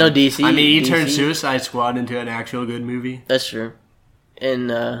 It'll be fun. I know DC. I mean, he turned Suicide Squad into an actual good movie. That's true. And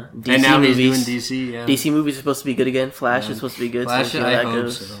DC and now movies, he's doing DC, yeah. DC movies are supposed to be good again. Flash is supposed to be good. Flash, I hope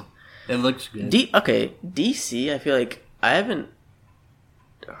so. It looks good. DC, I feel like I haven't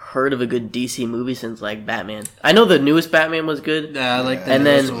heard of a good DC movie since, like, Batman. I know the newest Batman was good. Yeah, I like that. And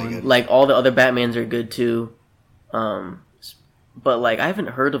then, like, all the other Batmans are good, too. But, like, I haven't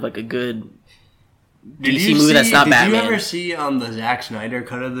heard of, like, a good DC movie that's not Batman. Did you ever see the Zack Snyder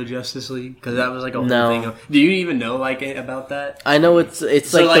cut of the Justice League? Because that was like a whole thing. Do you even know like about that? I know it's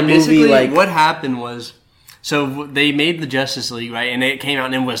so, like the movie. Like what happened was, so they made the Justice League, right, and it came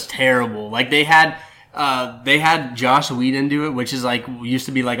out and it was terrible. Like they had Joss Whedon do it, which is like used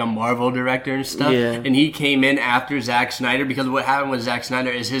to be like a Marvel director and stuff. Yeah. And he came in after Zack Snyder because what happened with Zack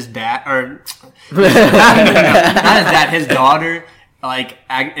Snyder is his dad or not his dad, his daughter. Like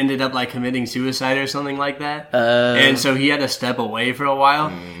ended up like committing suicide or something like that, and so he had to step away for a while.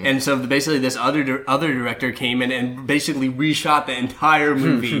 And so basically, this other director came in and basically reshot the entire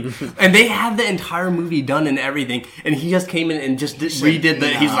movie, and they had the entire movie done and everything. And he just came in and just redid the.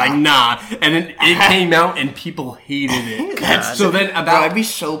 He's like, nah, and then it came out and people hated it. So then I'd be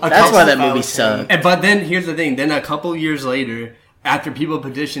so. That's why that movie sucked. But then here's the thing: then a couple years later. After people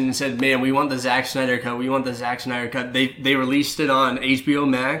petitioned and said, man, we want the Zack Snyder cut, they released it on HBO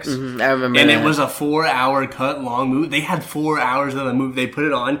Max. I remember and that. It was a 4-hour cut long movie. They had 4 hours of the movie. They put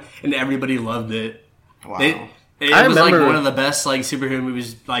it on, and everybody loved it. Wow. It was like one of the best like superhero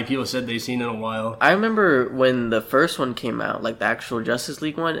movies like people said they've seen in a while. I remember when the first one came out, like the actual Justice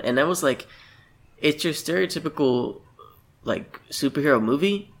League one, and that was like, it's your stereotypical like superhero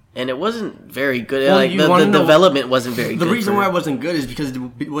movie. And it wasn't very good. Well, like the development wasn't very good. The reason why it wasn't good is because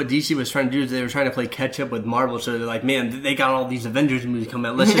what DC was trying to do is they were trying to play catch up with Marvel. So they're like, man, they got all these Avengers movies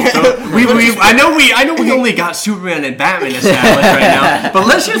coming out. Let's just throw. I know we only got Superman and Batman established right now, but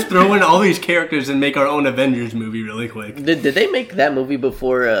let's just throw in all these characters and make our own Avengers movie really quick. Did they make that movie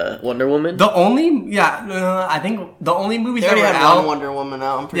before Wonder Woman? I think the only movies that were out. Wonder Woman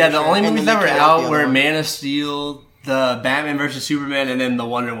out. The only movies that were out were Man of Steel, the Batman vs Superman, and then the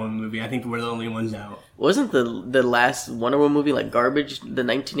Wonder Woman movie. I think we're the only ones out. Wasn't the last Wonder Woman movie like garbage? The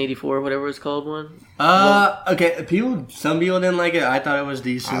 1984 or whatever it's called one. Okay. Some people didn't like it. I thought it was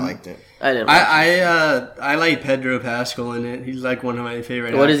decent. I liked it. I didn't. I like Pedro Pascal in it. He's like one of my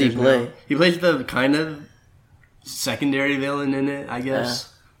favorite. What does he actors play? now. He plays the kind of secondary villain in it, I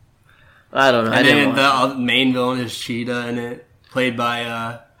guess. I don't know. And then the main villain is Cheetah in it, played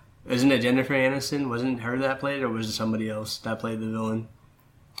by isn't it Jennifer Aniston? Wasn't her that played, or was it somebody else that played the villain?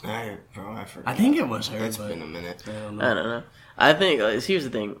 I forgot. I think it was her. It's been a minute. I don't know. I think here's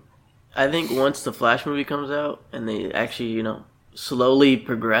the thing. I think once the Flash movie comes out and they actually, slowly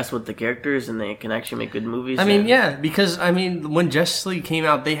progress with the characters and they can actually make good movies. Because when Justice League came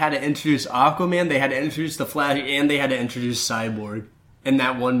out, they had to introduce Aquaman, they had to introduce the Flash, and they had to introduce Cyborg in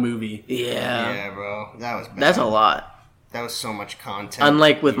that one movie. Yeah, bro, that was bad. That's a lot. That was so much content.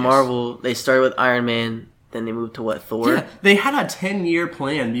 Unlike with Marvel, they started with Iron Man. Then they moved to Thor? Yeah, they had a 10-year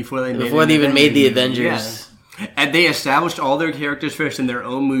plan before they even made the Avengers. Yeah. And they established all their characters first in their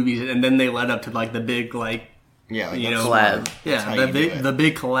own movies, and then they led up to the big collab. The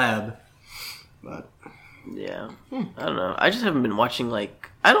big collab. But yeah, I don't know. I just haven't been watching I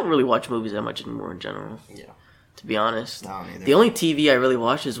don't really watch movies that much anymore in general. Yeah, to be honest, the only TV I really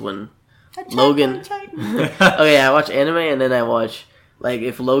watch is when Logan. I watch anime and then I watch.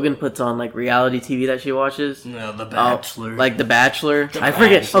 If Logan puts on reality TV that she watches, The Bachelor, The Bachelor. I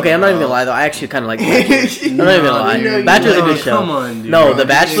forget. Okay, I'm not even gonna lie though. I actually kind of like The Bachelor. I'm not even gonna lie. Bachelor's a good show. Come on, dude. No, The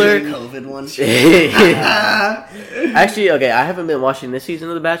Bachelor. COVID one. Actually, okay, I haven't been watching this season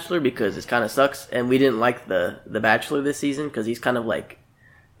of The Bachelor because it kind of sucks, and we didn't like the Bachelor this season because he's kind of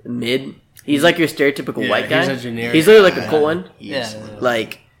mid. He's your stereotypical white guy. He's a generic. He's literally a Colton. Yeah.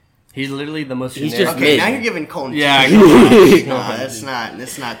 He's literally the most. He's generic. just Okay, mid. now you're giving Colton. Yeah. That's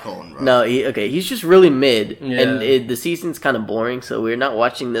not Colton, bro. No, he's just really mid, Yeah. and the season's kind of boring, so we're not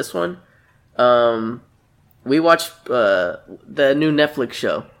watching this one. We watched the new Netflix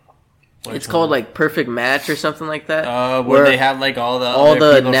show. It's called Perfect Match or something like that. Where they have all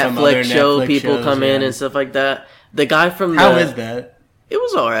the Netflix show people come in and stuff like that. The guy from How is that? It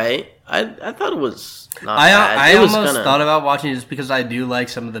was alright. I thought it was not bad. I almost thought about watching it just because I do like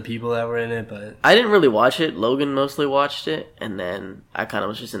some of the people that were in it, but I didn't really watch it. Logan mostly watched it, and then I kind of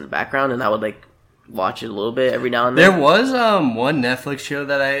was just in the background, and I would watch it a little bit every now and then. There was one Netflix show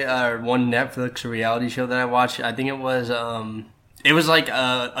one Netflix reality show that I watched. I think it was an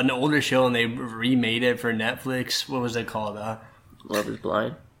older show, and they remade it for Netflix. What was it called? Love Is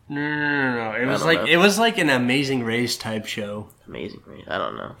Blind. No. It was an Amazing Race type show. Amazing Race. I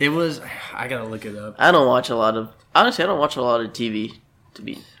don't know. It was. I gotta look it up. I don't watch a lot of TV, to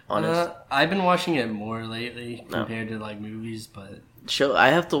be honest. I've been watching it more lately compared to movies, but I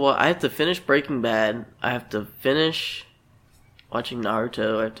have to finish Breaking Bad. I have to finish watching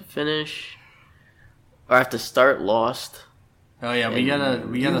Naruto. I have to start Lost. Oh yeah, we gotta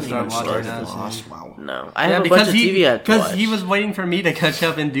start watching that. Wow. No, I have a bunch of TV I have to watch. Because he was waiting for me to catch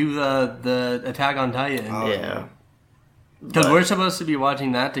up and do the Attack on Titan. Oh, yeah. Because we're supposed to be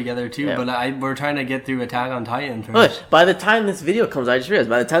watching that together too, but we're trying to get through Attack on Titan first. But by the time this video comes out, I just realized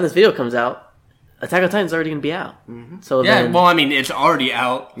by the time this video comes out, Attack on Titan's already gonna be out. Mm-hmm. So it's already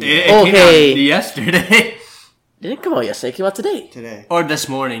out. It Okay. came out yesterday. Did it come out yesterday? It came out today. Or this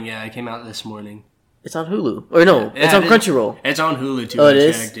morning. Yeah, it came out this morning. It's on Hulu. Or no, it's on Crunchyroll. It's on Hulu too. Oh, it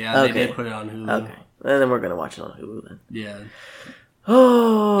is? Checked. Yeah, okay. They did put it on Hulu. Okay, and then we're gonna watch it on Hulu then. Yeah.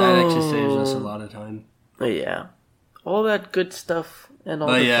 Oh, that actually saves us a lot of time. Yeah, all that good stuff and all.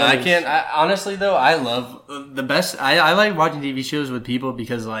 But the yeah, funnies. I can't. Honestly though, I love the best. I like watching TV shows with people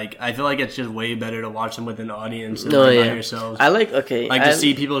because I feel like it's just way better to watch them with an audience than by yourselves. I like to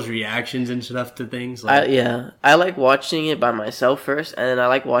see people's reactions and stuff to things. I like watching it by myself first, and then I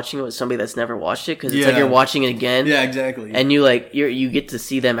like watching it with somebody that's never watched it because it's like you're watching it again. Yeah, exactly. And you get to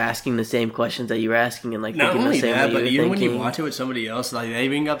see them asking the same questions that you were asking and not thinking only the same that, way but you were even thinking. when you watch it with somebody else, they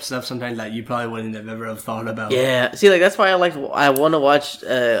bring up stuff sometimes that you probably wouldn't have ever have thought about. Yeah, see, that's why I want to watch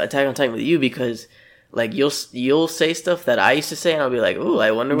Attack on Titan with you because you'll say stuff that I used to say and I'll be like, ooh,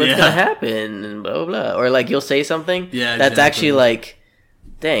 I wonder what's gonna happen and blah blah, or you'll say something that's actually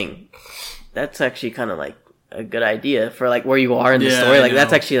dang, that's actually kind of a good idea for like where you are in the story. Like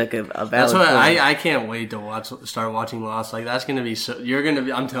that's actually like a valid. That's point. I can't wait to start watching Lost. Like that's gonna be so. You're gonna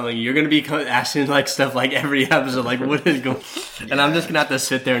be. I'm telling you, you're gonna be asking like stuff like every episode. Like what is going? And I'm just gonna have to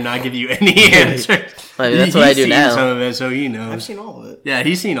sit there and not give you any answers. I mean, that's what I do now. Some of it, so he knows. I've seen all of it. Yeah,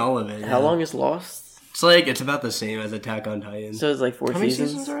 he's seen all of it. How long is Lost? It's about the same as Attack on Titan. So it's like 4 seasons. How many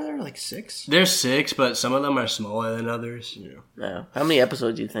seasons are there? Like 6? There's 6, but some of them are smaller than others. Yeah. How many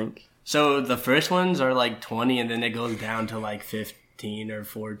episodes do you think? So the first ones are like 20, and then it goes down to like 15 or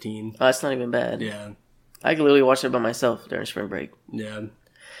 14. Oh, that's not even bad. Yeah. I could literally watch it by myself during spring break. Yeah.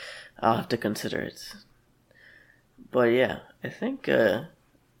 I'll have to consider it. But yeah, I think that's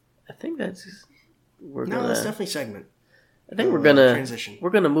that's definitely segment. I think we're gonna transition. We're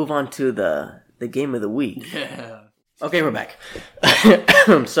gonna move on to the game of the week. Yeah. Okay, we're back.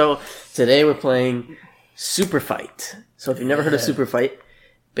 So today we're playing Super Fight. So if you've never heard of Super Fight,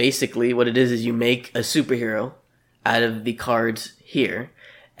 basically what it is you make a superhero out of the cards here.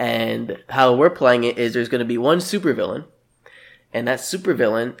 And how we're playing it is there's going to be one supervillain, and that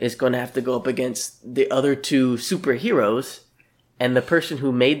supervillain is going to have to go up against the other two superheroes, and the person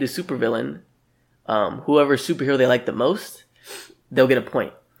who made the supervillain, whoever superhero they like the most, they'll get a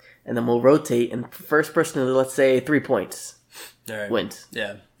point. And then we'll rotate, and first person to, let's say, 3 points wins.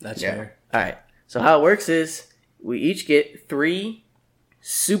 Yeah, that's fair. All right. So how it works is we each get 3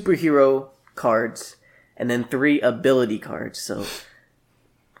 superhero cards and then 3 ability cards. So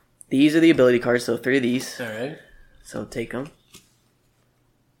these are the ability cards. So 3 of these. All right. So take them.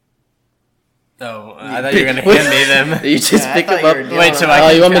 Oh, I thought you were going to hand me them. You just pick them up. Wait, so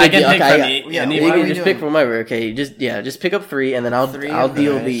you want me to pick from you can just pick from wherever. Okay, just pick up 3 and then I'll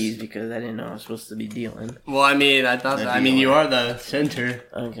deal these because I didn't know I was supposed to be dealing. Well, I mean, you are the center.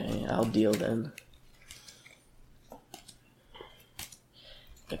 Okay, I'll deal then.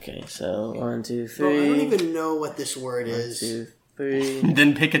 Okay, so 1, 2, 3. Bro, I don't even know what this word is. 1, 2, 3.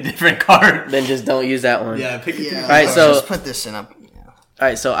 Then pick a different card. Then just don't use that one. Yeah, pick a different All right, so just put this in up. All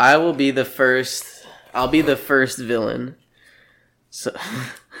right, so I will be the first. I'll be the first villain. So.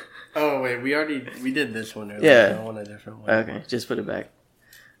 Oh wait, we did this one earlier. Yeah. I want a different one. Okay, just put it back.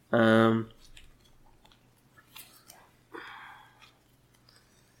 Ooh.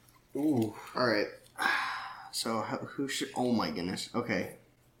 All right. So who should? Oh my goodness. Okay.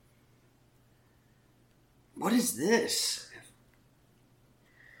 What is this?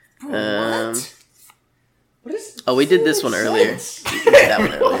 Bro, what? What is? Oh, we did this one earlier. We did that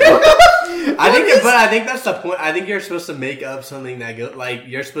one earlier. I think that's the point. I think you're supposed to make up something that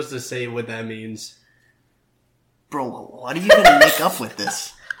you're supposed to say what that means. Bro, what are you gonna make up with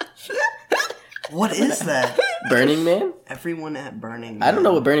this? What is that? Burning Man? Everyone at Burning Man. I don't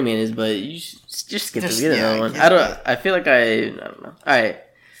know what Burning Man is, but you just skip to the other one. I feel like I don't know. All right.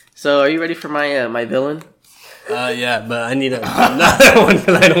 So, are you ready for my villain? Yeah, but I need another one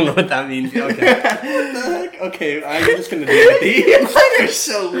because I don't know what that means. Okay. What the heck? Okay, I'm just gonna do it. These mine are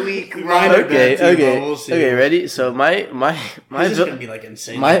so weak. Okay, ready? So my this is gonna be like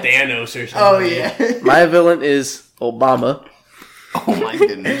insane, like Thanos or something. Oh yeah. My villain is Obama. Oh my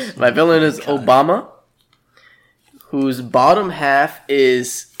goodness. My villain is Obama, whose bottom half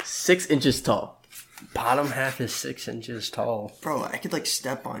is 6 inches tall. Bottom half is 6 inches tall. Bro, I could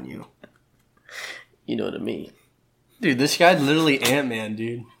step on you. You know what I mean. Dude, this guy's literally Ant-Man,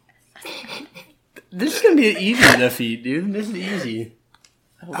 dude. This is gonna be an easy defeat, dude. This is easy.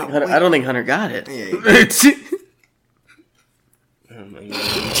 I don't think Hunter got it. Yeah, Oh my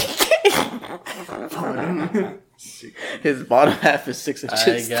god. His bottom half is 6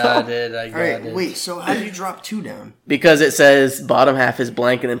 inches tall. I got it. Wait, so how do you drop 2 down? Because it says bottom half is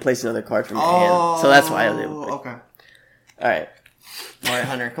blank and then place another card from your hand. So that's why I was able to. Okay. Alright,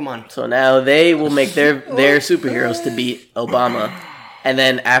 Hunter, come on. so now they will make their superheroes to beat Obama. And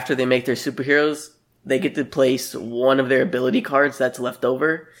then after they make their superheroes, they get to place one of their ability cards that's left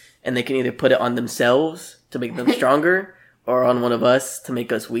over. And they can either put it on themselves to make them stronger or on one of us to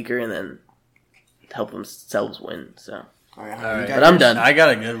make us weaker and then help themselves win. So, All right. But I'm done. I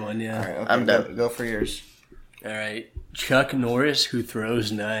got a good one, yeah. All right, okay, I'm done. Go for yours. All right. Chuck Norris who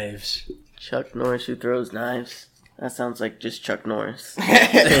throws knives. Chuck Norris who throws knives. That sounds like just Chuck Norris.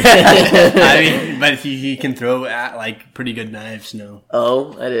 I mean, but he can throw pretty good knives, no.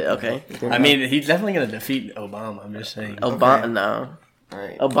 Oh, I did. Okay. I mean, he's definitely going to defeat Obama, I'm just saying. Obama, Okay. no. All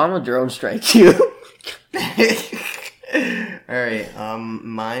right. Obama drone strike you. All right.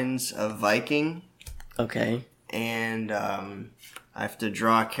 Mine's a Viking. Okay. And I have to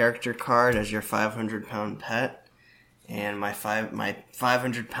draw a character card as your 500-pound pet. And my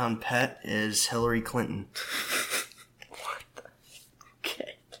 500-pound pet is Hillary Clinton.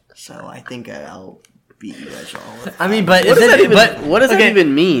 Okay. So I think I'll beat you guys all. I mean, but What does that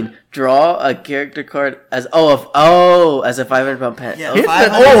even mean? Draw a character card as as a 500-pound pet. Yeah, Okay.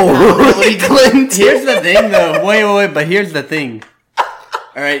 500-pound Hillary Clinton. here's the thing, though. Wait, but here's the thing.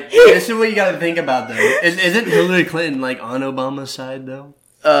 All right, this is what you got to think about, though. Isn't Hillary Clinton, on Obama's side, though?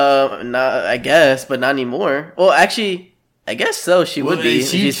 Not, I guess, but not anymore. Well, actually, I guess so. She would be.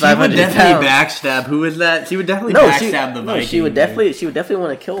 She's 500 would definitely pounds. backstab. Who is that? She would definitely backstab the Viking. She would definitely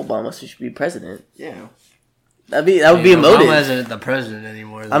want to kill Obama, so she should be president. Yeah. That would be a motive. Obama isn't the president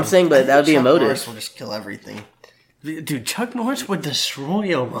anymore. Though. I'm saying, but that would be a motive. Norris will just kill everything. Dude, Chuck Norris would destroy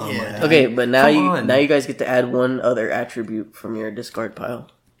Obama. Yeah. Okay, but now you guys get to add one other attribute from your discard pile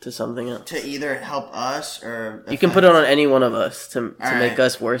to something else. To either help us or... You can put it on any one of us to right. make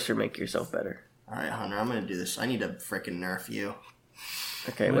us worse or make yourself better. Alright, Hunter, I'm gonna do this. I need to freaking nerf you.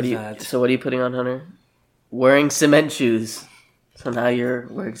 Okay, What what is are you putting on, Hunter? Wearing cement shoes. So now you're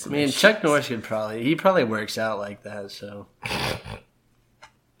wearing cement shoes. Chuck Norris he probably works out like that, so.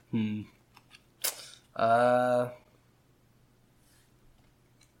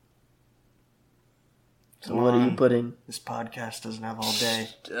 So what are you putting? This podcast doesn't have all day.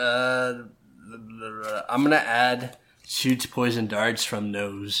 I'm gonna add shoots poison darts from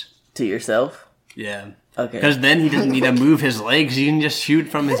nose. To yourself? Yeah. Okay. Because then he doesn't need to move his legs. He can just shoot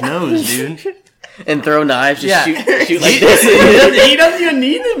from his nose, dude. And throw knives, just shoot like this. He doesn't even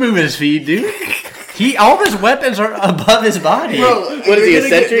need to move his feet, dude. All of his weapons are above his body. Bro, What is he, a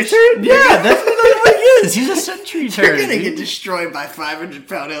sentry turret? Yeah, that's what he is. He's a sentry turret. You're gonna get destroyed by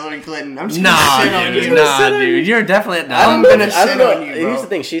 500-pound Hillary Clinton. I'm just Nah, gonna sit on you. dude. You're definitely I'm gonna I sit don't know. on you, Here's bro. the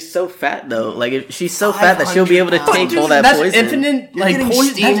thing. She's so fat, though. Like, if she's so fat that she'll be able to 500 take pounds. all that that's poison. infinite, You're getting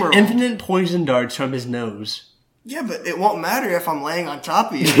steamrolled. that's infinite poison darts from his nose. Yeah, but it won't matter if I'm laying on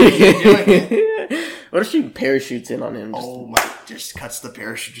top of you. You're doing it. What if she parachutes in on him? Oh my! Just cuts the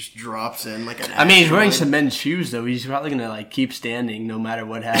parachute, just drops in like an. I mean, he's wearing asteroid. cement shoes, though. He's probably gonna keep standing no matter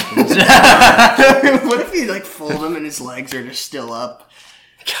what happens. What if you fold him and his legs are just still up?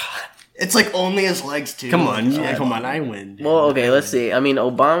 God. It's only his legs too. Come on, I win. Dude. Well, okay, let's see. I mean,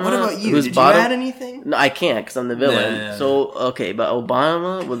 Obama. What about you? Whose Did bottom... you add anything? No, I can't because I'm the villain. Yeah. So okay, but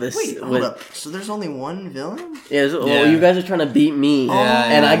Obama with this. Wait, hold up. So there's only one villain? Yeah, well, Yeah. you guys are trying to beat me,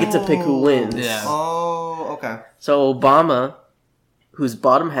 and I get to pick who wins. Yeah. Oh, okay. So Obama, whose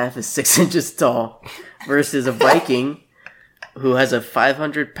bottom half is 6 inches tall, versus a Viking who has a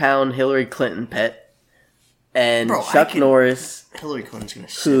 500-pound Hillary Clinton pet, and Bro, Chuck Norris, Hillary Clinton's gonna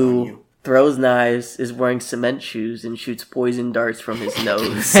sit on who you. throws knives, is wearing cement shoes, and shoots poison darts from his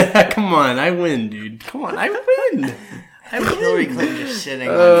nose. Come on, I win, dude. Come on, I win. Hillary Clinton just sitting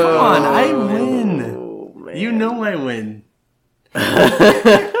on Come on, I win. Oh, man. You know I win.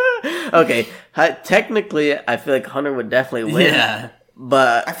 Okay, technically, I feel like Hunter would definitely win. Yeah.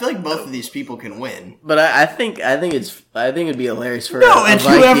 But I feel like both of these people can win. But I think it'd be hilarious for No, a it's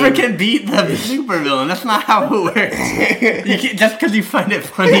Viking. whoever can beat the supervillain. That's not how it works. Just because you find it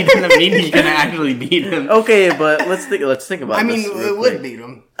funny doesn't mean you can actually beat him. Okay, but let's think about. I mean, this real it would quick. beat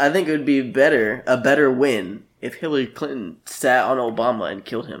him. I think it would be a better win if Hillary Clinton sat on Obama and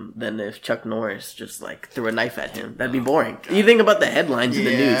killed him than if Chuck Norris just threw a knife at him. That'd be boring. You think about the headlines in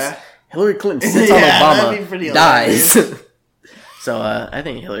the Yeah. news. Hillary Clinton sits Yeah, on that'd be Obama, pretty dies. hilarious. So I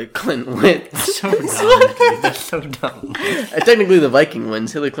think Hillary Clinton wins. So dumb, dude. That's so dumb. Technically, the Viking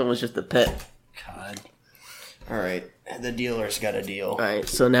wins. Hillary Clinton was just a pet. God. All right, the dealer's got a deal. All right,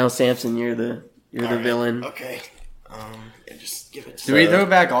 so now Samson, you're the villain. Okay. Yeah, just give it. Do we throw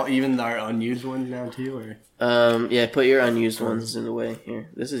back even our unused ones now too, or? Yeah, put your unused ones in the way. Here,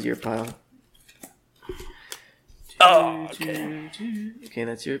 this is your pile. Oh, okay. Okay,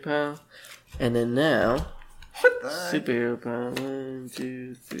 that's your pile. And then now, superhero pile. 1,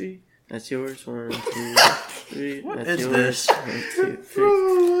 2, 3. That's yours. 1, 2, 3. What That's is yours. this? 1,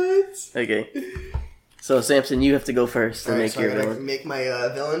 2, 3. Okay. So Samson, you have to go first to make so your I gotta villain. make my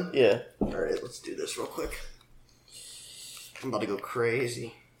villain. Yeah. All right, let's do this real quick. I'm about to go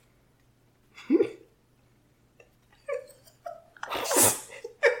crazy.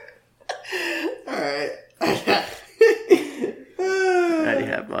 All right. I already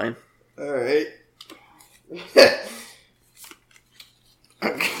have mine. All right.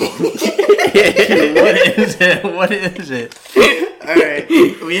 What is it? What is it? All right.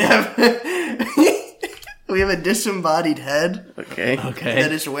 We have a disembodied head Okay. Okay.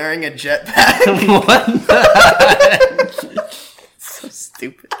 that is wearing a jetpack. What? So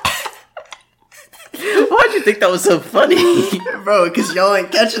stupid. Why'd you think that was so funny? Bro, because y'all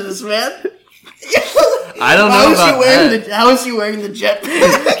ain't catching this, man. I don't know about that. How is he wearing the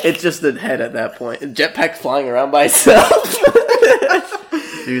jetpack? It's just the head at that point. Jetpack's flying around by itself.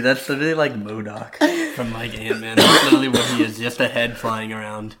 Dude, that's literally like MODOK from like Ant-Man. That's literally what he is. Just a head flying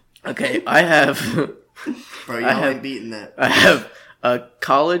around. Okay, I have Bro, y'all ain't beating that. I have a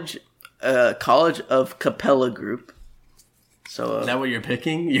college of Capella group. So Is that what you're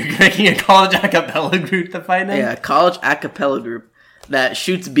picking? You're picking a college a cappella group to fight in? yeah, college a cappella group that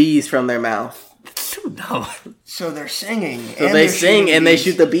shoots bees from their mouth. So dumb. So they're singing. So they sing and they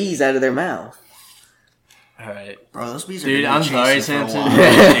shoot the bees out of their mouth. Alright. Bro, those bees are Dude, gonna I'm be sorry, chasing for a Samson.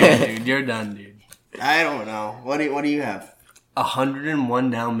 while. Dude, you're done, dude. I don't know. What do you have? 101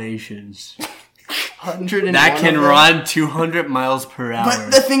 Dalmatians. 101 That can run 200 miles per hour.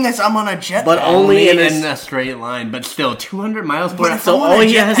 But the thing is, I'm on a jetpack. But only in a straight line. But still, 200 miles per hour. So all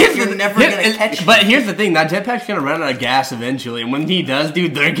he has to you're never going to catch But here's the thing. That jetpack's going to run out of gas eventually. And when he does,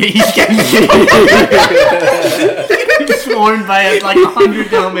 dude, he's getting swarmed by like 100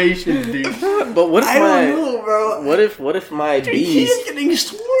 Dalmatians, dude. But what if I don't know, bro. What if my Dude, bees? he's getting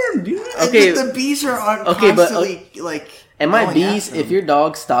swarmed, dude. Okay, the bees are on okay, constantly, like... And my bees, if your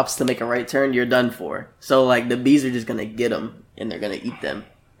dog stops to make a right turn, you're done for. So, like, the bees are just going to get them, and they're going to eat them.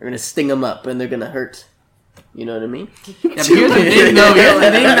 They're going to sting them up, and they're going to hurt. You know what I mean? Yeah, but here's the thing,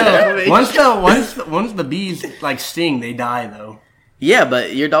 though. Once the bees, like, sting, they die, though. Yeah,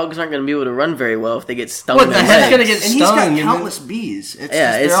 but your dogs aren't going to be able to run very well if they get stung. What the heck's going to get and stung? And he's got countless bees. It's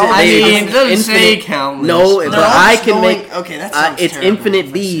it doesn't say countless. No, but I can make... Okay, that sounds it's terrible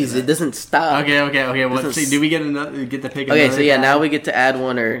infinite bees. It doesn't stop. Okay. Well, see, do we get to pick another? Okay, so yeah, now we get to add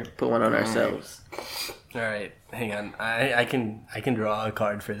one or put one on ourselves. All right, hang on. I can draw a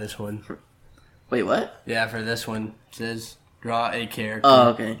card for this one. Wait, what? Yeah, for this one. It says, draw a character. Oh,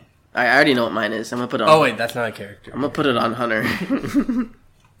 okay. I already know what mine is. I'm going to put it on... Oh, wait, that's not a character. I'm going to put it on Hunter.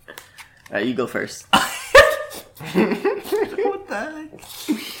 Alright, you go first. What the heck?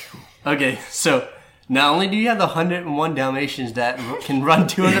 Okay, so not only do you have the 101 Dalmatians that can run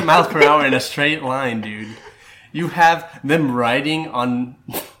 200 miles per hour in a straight line, dude, you have them riding on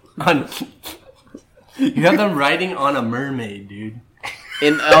you have them riding on a mermaid, dude.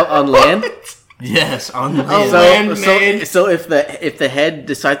 On land? Yes, on land. So if the head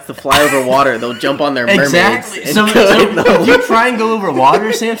decides to fly over water, they'll jump on their mermaids. Exactly. So if you try and go over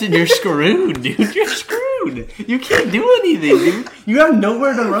water, Samson, you're screwed, dude. You're screwed. You can't do anything, dude. You have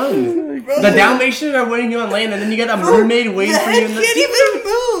nowhere to run. The Dalmatians are waiting you on land, and then you got a mermaid waiting for you in the sea. It can't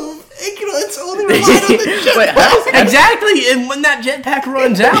even move. It's only relying on the jetpack. Wait, exactly, and when that jetpack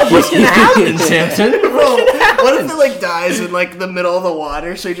runs out, what's gonna happen, Samson? What if it like dies in like the middle of the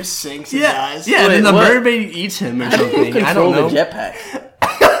water, so he just sinks and dies? Yeah, and then the mermaid eats him or something. I don't know. The jetpack.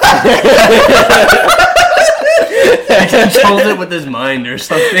 He controls it with his mind or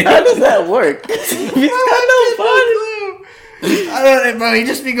something. How does that work? He's got no fun. I don't know, bro. He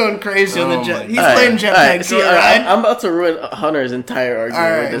just be going crazy on the jet. He's playing jetpack. Right. See, I'm about to ruin Hunter's entire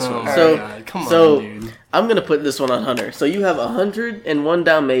argument with this one. Come on, dude. I'm gonna put this one on Hunter. So you have 101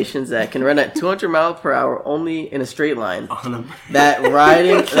 Dalmatians that can run at 200 miles per hour only in a straight line. that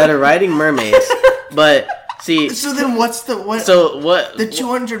are riding mermaids. But see, so then what's the what? So what? The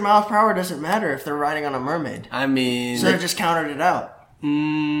 200 miles per hour doesn't matter if they're riding on a mermaid. I mean, so they just counted it out. I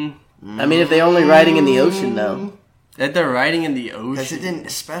mean, if they're only riding in the ocean, though. That they're riding in the ocean. Because it didn't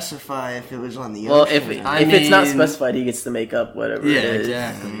specify if it was on the ocean. Well, if it's not specified, he gets to make up whatever it is. Yeah,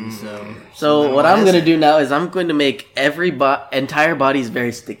 exactly. So what I'm going to do now is I'm going to make entire bodies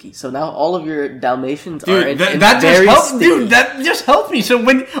very sticky. So now all of your Dalmatians are that very sticky. Dude, that just helped me. So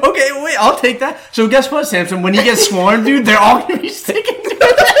when... Okay, wait, I'll take that. So guess what, Samson? When he gets swarmed, dude, they're all going to be sticking to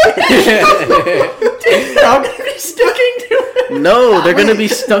it. They're all going to be sticking to it. No, they're going to be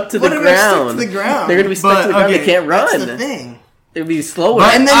stuck to the ground. They're going to be stuck to the ground. They can't run. That's the thing. It'd be slower.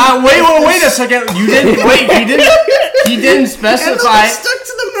 But, and then, wait a second. You didn't He didn't specify. And stuck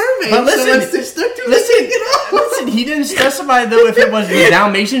to the mermaid. But listen, so they're stuck to listen. He didn't specify though if it was the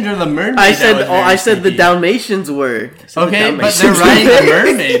Dalmatians or the mermaid. I said the Dalmatians were. Okay, but they're riding the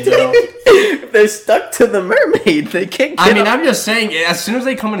mermaid though. They're stuck to the mermaid. They can't. I'm just saying. As soon as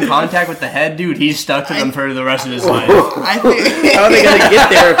they come in contact with the head, dude, he's stuck to them for the rest of his life. I think. How are they gonna get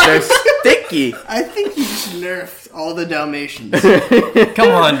there if they're sticky? I think he just nerfed all the Dalmatians. Come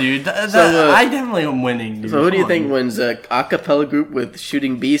on, dude. I definitely am winning, dude. So who do you think wins? A cappella group with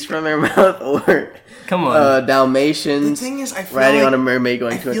shooting bees from their mouth, or Dalmatians the thing is, I feel riding on a mermaid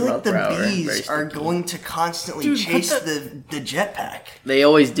going 200 miles per hour? I feel like the bees are going to constantly chase the jetpack. They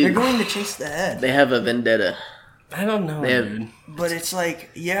always do. They're going to chase the head. They have a vendetta. I don't know, dude. But it's like,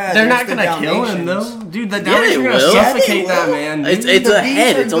 yeah, they're not gonna kill him though, dude. The Dalmatians are gonna suffocate that man. Dude. It's a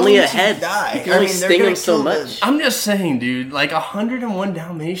head. It's only a head. Die. You can only sting him so much. I'm just saying, dude. Like 101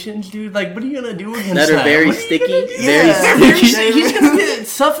 Dalmatians, dude. Like, what are you gonna do against that? That are very sticky. Very sticky. He's gonna get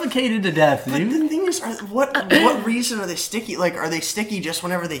suffocated to death, dude. But the thing is, what reason are they sticky? Like, are they sticky just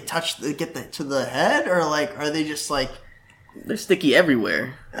whenever they get to the head, or like, are they just like? They're sticky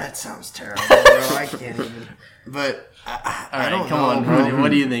everywhere. That sounds terrible, bro. I can't even. But I don't know. Come on, bro.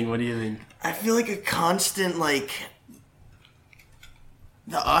 What do you think? I feel like a constant the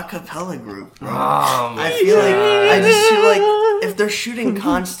acapella group. Bro. Oh, I just feel like if they're shooting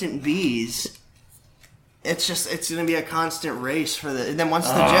constant bees, it's gonna be a constant race for the. And then once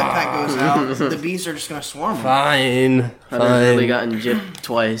the jetpack goes out, the bees are just gonna swarm them. Fine. I've really gotten gypped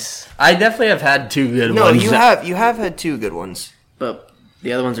twice. I definitely have had 2 good No, ones. you have had 2 good ones. But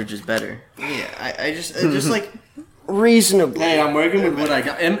the other ones are just better. Yeah, I just like reasonably. Hey, I'm working with what I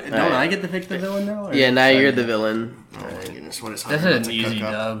got. Don't I get to pick the villain now? Or? Yeah, now you're the villain. Oh my goodness, what is This Hunter is an easy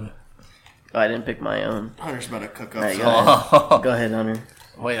dub. Oh, I didn't pick my own. Hunter's about to cook up. Alright, go ahead. Go ahead, Hunter.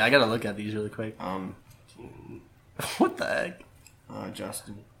 Wait, I gotta look at these really quick. What the heck?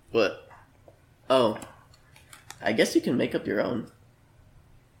 Justin. What? Oh. I guess you can make up your own.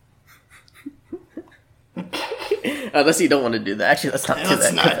 Unless you don't want to do that. Actually, let's not do that.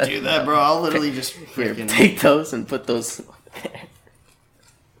 Let's not do that, bro. I'll literally just Here, freaking... take those and put those...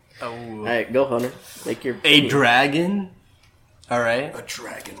 Oh. Alright, go, Hunter. Make your... A dragon. Alright. A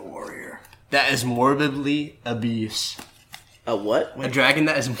dragon warrior. That is morbidly obese. A what? A dragon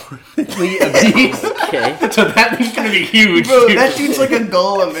that is morbidly obese. Okay. So that thing's gonna be huge. Bro, dude. that dude's like a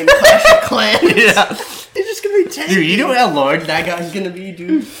golem in Clash of Clans. Yeah. He's just gonna be tanky. Dude, you know how large that guy's gonna be,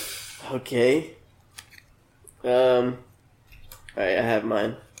 dude? Okay. Alright, I have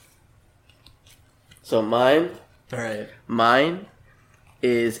mine. So mine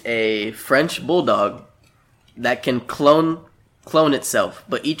is a French bulldog that can clone itself,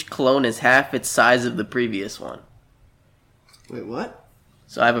 but each clone is half its size of the previous one. Wait, what?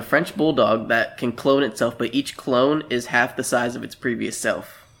 So I have a French bulldog that can clone itself, but each clone is half the size of its previous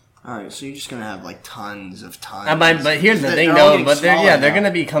self. Alright, so you're just gonna have like tons. But here's the thing, though. But they're gonna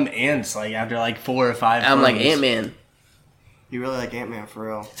become ants like after like 4 or 5. I'm like clones. Ant-Man. You really like Ant-Man for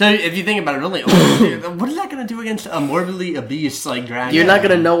real. So if you think about it, really, what is that gonna do against a morbidly obese like dragon? You're not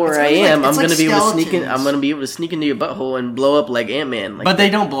gonna know where I am. it's I'm gonna be able to sneak in. skeletons. I'm gonna be able to sneak into your butthole and blow up like Ant-Man. Like But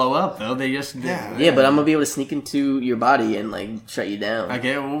they don't blow up though. They just yeah, but I'm gonna be able to sneak into your body and like shut you down.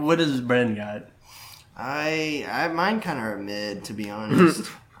 Okay, well, what does Bren got? Mine kind of are mid, to be honest.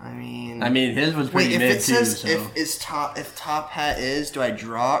 I mean, his was pretty wait, if mid it says too. So. if top hat is, do I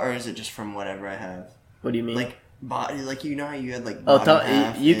draw or is it just from whatever I have? What do you mean? Like body, like you know how you had like oh, bottom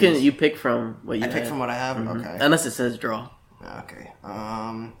half you is- can you pick from what you. I pick from what I have. Okay. Unless it says draw. Okay.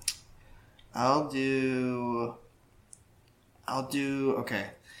 I'll do. Okay.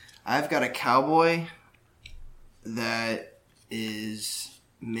 I've got a cowboy that is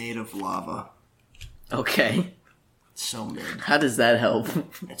made of lava. Okay. It's so mid. How does that help?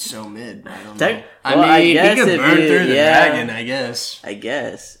 It's so mid. I don't know. He could burn through the dragon, I guess. I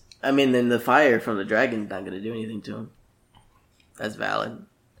guess. I mean, then the fire from the dragon's not gonna do anything to him. That's valid.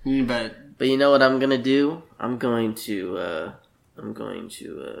 But you know what I'm gonna do? I'm gonna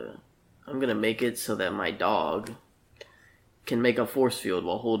make it so that my dog can make a force field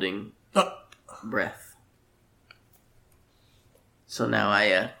while holding breath. So now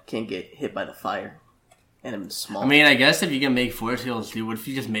I can't get hit by the fire. And I'm small. I mean, I guess if you can make force fields, dude, what if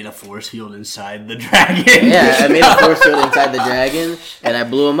you just made a force field inside the dragon? Yeah, I made a force field inside the dragon, and I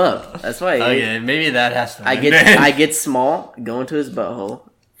blew him up. That's why. Okay, maybe that has to. I get small, go into his butthole,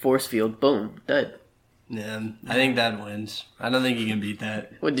 force field, boom, dead. Yeah, I think that wins. I don't think you can beat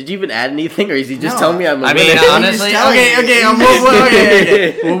that. What, did you even add anything, or is he just telling me I'm a I mean, winner? honestly, telling okay.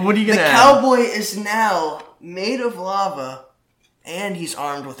 Well, what are you The gonna add? cowboy is now made of lava, and he's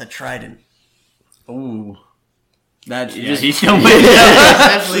armed with a trident. Ooh. That's he's still winning.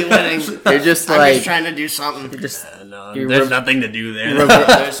 Definitely winning. You're just I'm like just trying to do something. There's nothing to do there.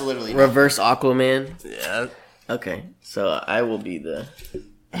 There's literally reverse Aquaman. Yeah. Okay, so I will be the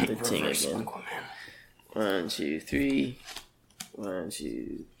thing again. Aquaman. 1, 2, 3. 1,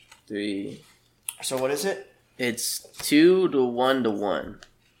 2, 3. So what is it? It's 2 to 1 to 1.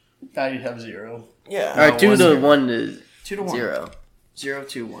 Now you have 0. Yeah. Or 2 to 1 to 2 to 1. 0. 0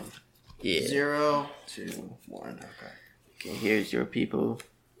 to 1. Yeah. 0 to 1. Okay, here's your people.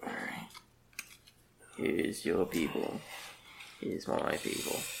 Here's your people. Here's my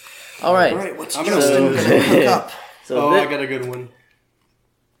people. Alright. Alright, what's Justin gonna cook up? So I got a good one.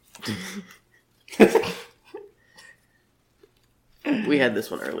 we had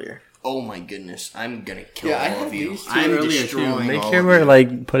this one earlier. Oh my goodness, I'm gonna kill all of you. I'm I'm destroying. destroying Make all sure of we're you.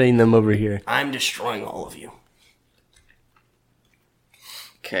 like putting them over here. I'm destroying all of you.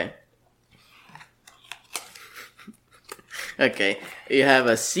 Okay. Okay. You have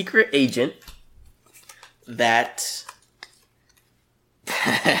a secret agent that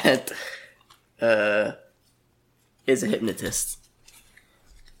is a hypnotist.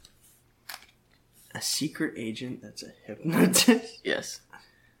 A secret agent that's a hypnotist? Yes.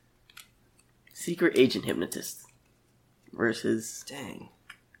 Secret agent hypnotist versus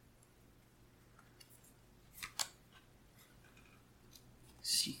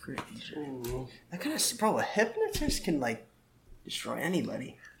secret agent. That kind of bro, a hypnotist can like destroy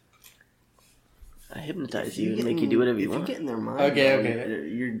anybody. I hypnotize you and make you do whatever you want. If you get in their mind. Okay.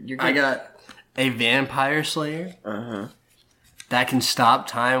 You're I got a vampire slayer that can stop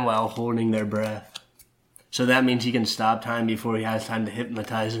time while holding their breath. So that means he can stop time before he has time to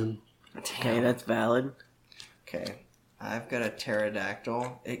hypnotize him. Okay, that's valid. Okay. I've got a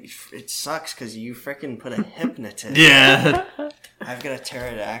pterodactyl. It sucks because you freaking put a hypnotist. Yeah. I've got a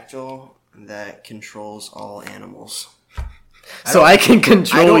pterodactyl that controls all animals. So I can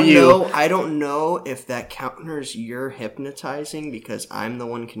control you. I don't know if that counters your hypnotizing because I'm the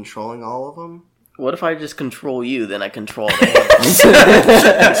one controlling all of them. What if I just control you, then I control them?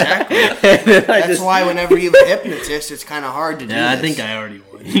 Exactly. That's why whenever you hypnotist, it's kind of hard to do. Yeah, I this. think I already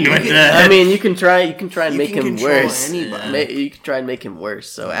won. I mean, you can try and make him control worse. anybody. You can try and make him worse.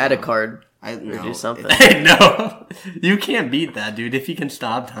 So add a card or do something. No, you can't beat that, dude. If he can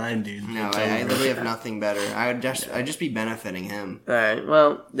stop time, dude. No, I literally have nothing better. I'd just be benefiting him. All right.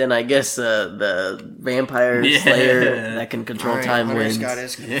 Well, then I guess the vampire slayer that can control time Hunter's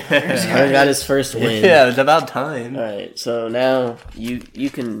wins. Hunter's got his first win. Yeah, it's about time. All right. So now you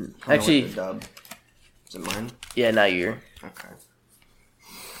can actually. Is it mine? Yeah. Now you're. Okay.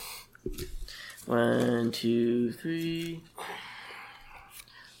 1, 2, 3.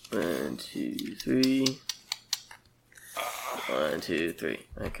 1, 2, 3. 1, 2, 3.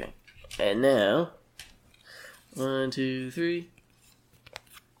 Okay. And now 1, 2, 3.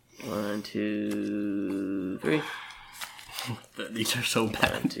 1, 2, 3. These are so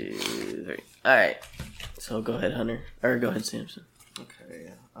bad. 1, 2, 3. All right. So go ahead, Hunter, or go ahead, Samson.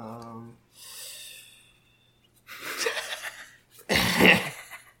 Okay. Oh,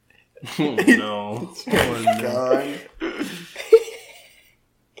 no. Oh, God.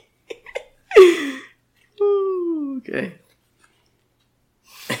 Okay.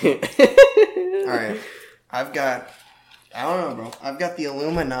 Alright. I don't know, bro. I've got the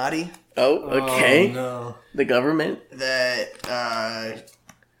Illuminati Oh, okay. Oh, no. The government. that,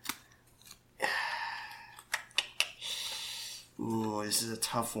 ooh, this is a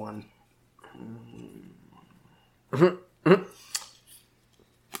tough one.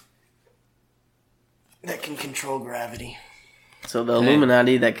 That can control gravity. So the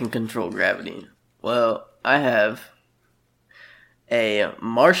Illuminati that can control gravity. Well, I have a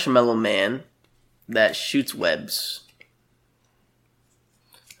marshmallow man that shoots webs.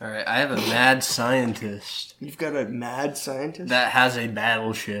 Alright, I have a mad scientist You've got a mad scientist? that has a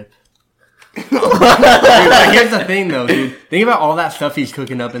battleship. Dude, like, here's the thing, though, dude. Think about all that stuff he's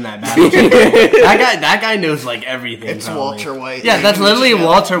cooking up in that battleship. that guy knows like everything. It's probably. Walter White. Yeah, that's literally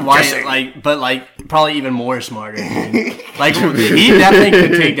Walter White, Guessing. like, but like probably even more smarter. Dude. Like he definitely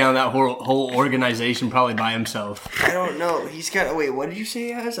could take down that whole organization probably by himself. I don't know. He's got. Wait, what did you say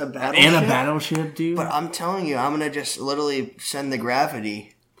he has? A battleship? And a battleship, dude. But I'm telling you, I'm gonna just literally send the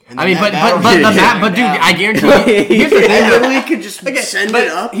gravity. And I mean, then but that dude, battleship I guarantee you. Here's the I thing. literally could just send but it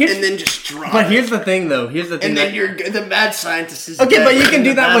up and here's- then just drop. But it. here's the thing, though. Here's the thing. And then that, the mad scientist is okay, dead but you in can the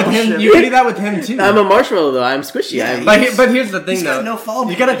do that with him. battleship. You can do that with him too. I'm a marshmallow though. I'm squishy. Yeah, But here's the thing, He's though. got no fall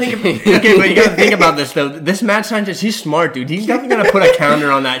You gotta think. Okay, but you gotta think about this though. This mad scientist, he's smart, dude. He's definitely gonna put a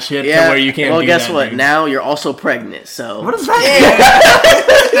counter on that ship to where you can't. Well, do guess that, what? dude. Now you're also pregnant. So What is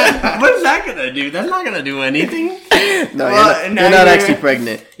that? What is that gonna do? That's not gonna do anything. no, Well, you're now not you're- actually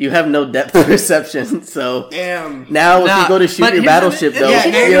pregnant. You have no depth perception. So Damn. now if Nah, you go to shoot but your here's the- battleship though, Yeah,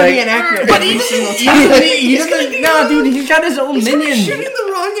 now you're you're like, being accurate But every he single doesn't. time. He doesn't. No, dude. He's got his own minions. Shooting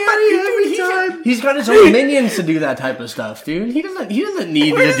the wrong area every time. He's got his own minions to do that type of stuff, dude. He doesn't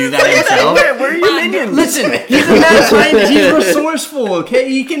need to do that himself. Where are your minions? Listen, he's a mad scientist. He's resourceful. Okay,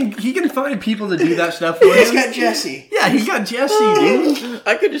 he can find people to do that stuff for He's him. got Jesse. Yeah, he's got Jesse, dude.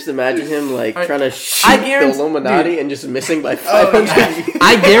 I could just imagine him like trying to shoot I the guarantee- Illuminati and just missing by 500.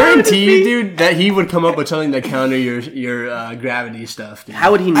 I guarantee you, dude, that he would come up with something to counter your gravity stuff, dude.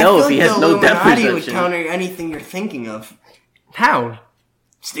 How would he I know feel if he like has the no depth Illuminati would perception? counter anything you're thinking of. How?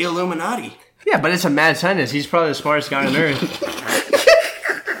 It's the Illuminati. Yeah, but it's a mad scientist. He's probably the smartest guy on earth.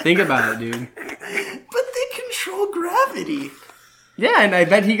 Think about it, dude. But they control gravity. Yeah, and I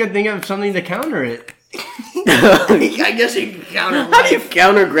bet he could think of something to counter it. I guess he can counter How do you life.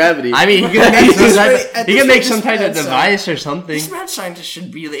 counter gravity? I mean, he could make some type rate- at he could this make rate, some this type of mad scientist- device or something. This mad scientist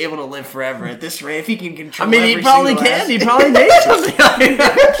should be able to live forever at this rate. If he can control I mean, he every probably single can. aspect. He probably made something like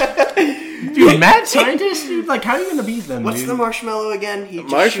that. Dude, mad scientist, dude. Like, how are you gonna beat them? What's dude? the marshmallow again? He just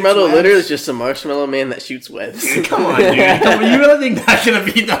Marshmallow shoots literally webs? is just a marshmallow man that shoots webs. Come on, dude. Come on. You really think that's gonna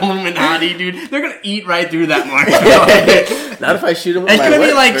beat the Illuminati, dude? They're gonna eat right through that marshmallow. Not if I shoot him with It's my gonna be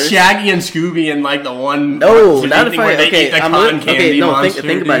webs like first. Shaggy and Scooby and like the one. No, not if where I. they eat Okay, the I'm cotton candy monster,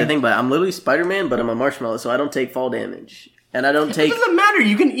 think about it. dude. Think about it. I'm literally Spider-Man, but I'm a marshmallow, so I don't take fall damage, and I don't take. It doesn't matter.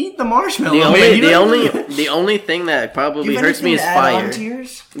 You can eat the marshmallow. The man. You only, don't- the only thing that probably You have hurts me is anything to add fire. on to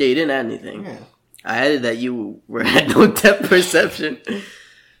yours? Yeah, you didn't add anything. Yeah. I added that you had no depth perception.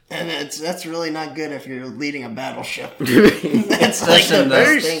 And that's really not good if you're leading a battleship. Listen, That's like the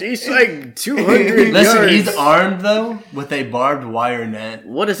best thing. he's like 200 Listen, yards. he's armed though with a barbed wire net.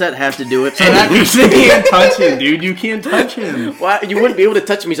 What does that have to do with So that means you can't touch him, dude. You can't touch him. Why you wouldn't be able to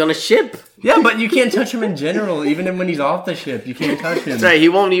touch him? He's on a ship. Yeah, but you can't touch him in general. Even when he's off the ship, you can't touch him. That's right. He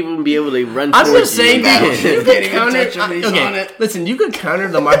won't even be able to run. I'm towards just saying, you. dude, you Can't could even counter. touch him when he's on Okay, it. listen, you could counter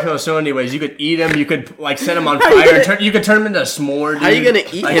the marshmallow so many ways. You could eat him. You could like set him on fire. You could turn him into a s'more. Dude. How are you gonna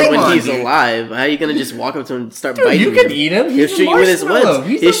eat Like, him come when on, he's dude. alive? How are you gonna just walk up to him and start Dude, biting you him? can eat him. He'll He's shoot you with his marshmallow. webs.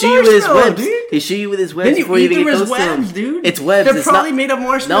 He's He'll a shoot you with his marshmallow, webs. dude. He'll shoot you with his webs Then you before you eat even through get his close to webs, him. dude. It's webs. They're It's probably not. made of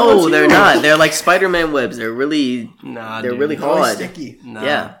marshmallow. No, they're too. not. They're like Spider-Man webs. They're really. Nah, They're dude. really Always hard. sticky. Nah.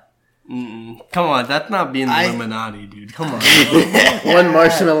 Yeah. Come on, that's not being the Illuminati, dude. Come on. One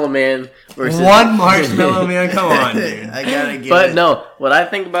marshmallow man versus One marshmallow man. Come on, dude. I gotta give But it. no, what I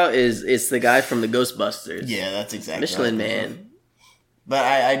think about is it's the guy from the Ghostbusters. Yeah, that's exactly Michelin right. Man. But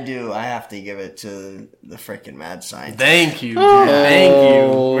I have to give it to the freaking mad scientist. Thank you, dude. Thank you.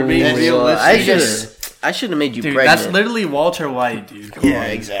 We're being That's- realistic. I should have made you Dude, pregnant. that's literally Walter White, dude. Come Yeah, on.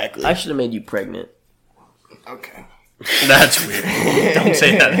 exactly. I should have made you pregnant. Okay. That's weird. Don't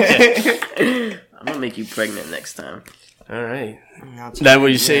say that again. I'm gonna make you pregnant next time. All right. Now it's That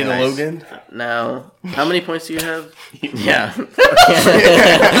what you say to nice. Logan? Now, how many points do you have? Yeah.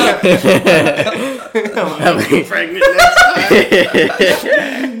 How many, Pregnant next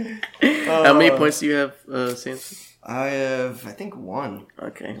time. how many points do you have, Samson? I have, I think, one.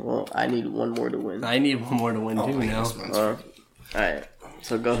 Okay, well, I need one more to win. I need one more to win too now. Alright,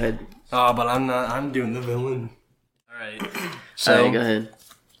 so go ahead. Oh, but I'm not. I'm doing the villain. All right. So Alright, go ahead.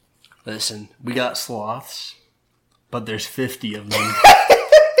 listen, we got sloths, but there's 50 of them.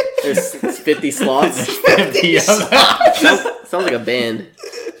 There's 50 slots. 50 of them. Sounds like a band.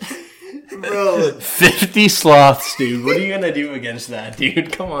 Bro, 50 sloths, dude. What are you gonna do against that,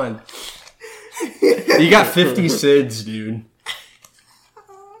 dude? Come on. You got 50 SIDS, dude.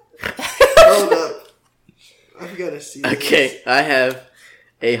 hold up. I've got to see this. Okay, I have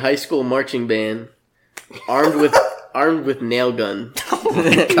a high school marching band armed with nail guns. Oh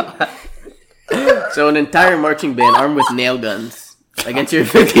my god. So an entire marching band armed with nail guns against your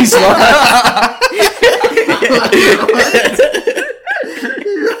 50 slots.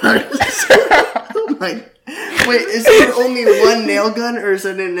 Oh my. Wait, is there only one nail gun, or is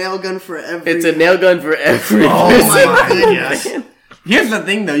it a nail gun for every? It's a nail gun for every Oh person. my goodness. Here's the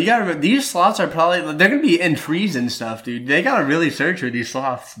thing, though. You gotta remember, these sloths are probably they're gonna be in trees and stuff, dude. They gotta really search for these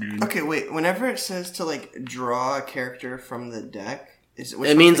sloths, dude. Okay, wait. Whenever it says to like draw a character from the deck, is which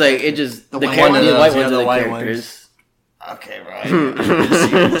It one's means the like character? it just The the, white char- ones? the white Yeah, ones the are the white characters. Okay, right. Let's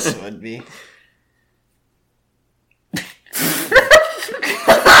see what this would be.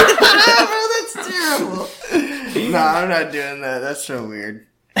 Bro, that's terrible. No, I'm not doing that. That's so weird.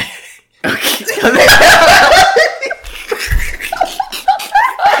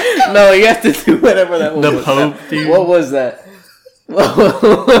 No, you have to do whatever that was. The Pope, dude. What was that?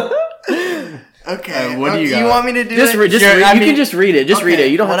 Okay, what do you You got? want me to do Just it? read. Just Sure, read. I You mean- can just read it. Just read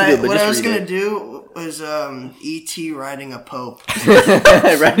it. You don't have to do it, but what just I was read gonna it. do was E.T. riding a pope,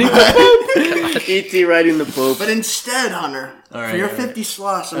 Riding the Pope. E.T. riding the Pope. but instead, Hunter, All right, for your all right. 50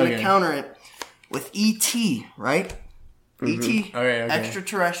 slots, I'm Okay. gonna counter it with E.T. Right? E.T. Okay, okay.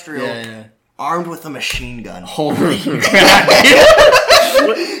 extraterrestrial, Yeah. armed with a machine gun. Holy crap.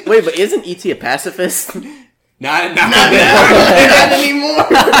 Wait, but isn't E.T. a pacifist? Not Not anymore.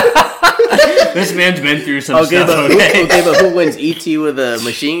 This man's been through some Okay, stuff, but okay? but who wins? E.T. with a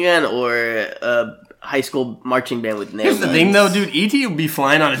machine gun or a high school marching band with nail Here's the guns? thing, though, dude. E.T. would be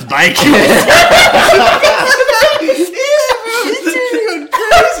flying on his bike.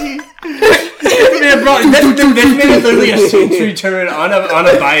 Man, bro, this man is literally a century turn on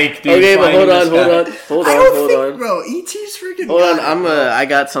a bike, dude. Okay, but flying in the hold sky. on, hold on. Bro, E.T.'s freaking. Hold on, got it, I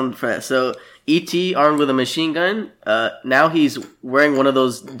got something for that. So E.T. armed with a machine gun. Now he's wearing one of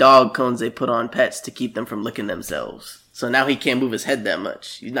those dog cones they put on pets to keep them from licking themselves. So now he can't move his head that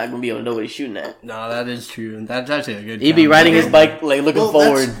much. He's not gonna be able to know what he's shooting at. No, that is true. That's actually a good. He'd be riding his bike like looking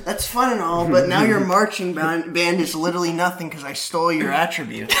forward. That's fun and all, but now your marching band is literally nothing because I stole your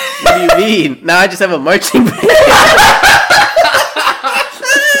attribute. What do you mean? Now I just have a marching band.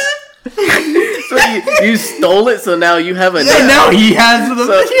 So you stole it, so now you have a. And now he has the.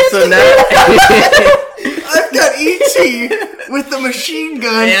 So now I've got E.T. with the machine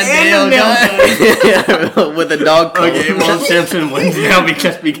gun and nail the nail gun. with a dog. Okay, well Samson wins now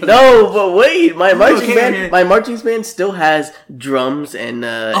because. No, but wait, my marching band still has drums and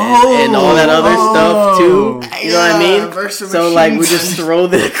all that other stuff too. You know what I mean? So like we just throw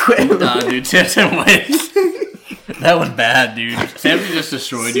the equipment. Nah, dude, Samson wins. That was bad, dude. Samson just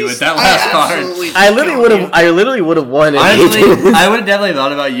destroyed you with that last card. I literally would have won. Honestly, I would have definitely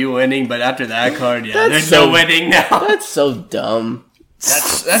thought about you winning, but after that card, there's no winning now. That's so dumb.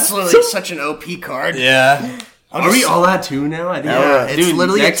 That's literally such an OP card. Yeah. Are we all at 2 now? I think. It's Dude,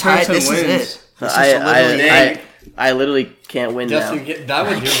 literally a tie. This This is it. I literally can't win Justin, now. that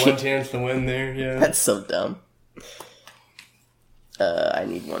was your one chance to win there. Yeah. That's so dumb. I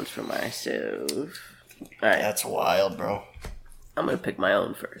need ones for myself. All right, That's wild, bro. I'm gonna pick my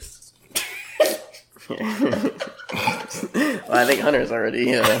own first. Well, I think Hunter's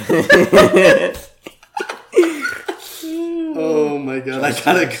already. Oh my god, I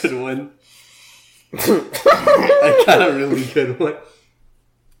got a good one. I got a really good one.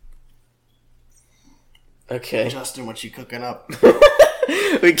 Okay. Justin, what you cooking up?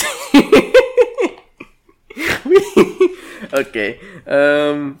 Okay.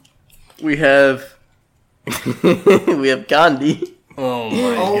 We have Gandhi. Oh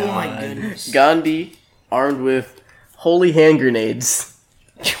my god. Goodness. Gandhi armed with holy hand grenades.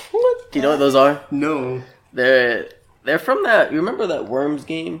 What? Do you know what those are? No. They're from that. You remember that Worms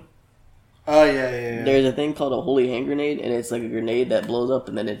game? Oh yeah. There's a thing called a holy hand grenade, and it's like a grenade that blows up,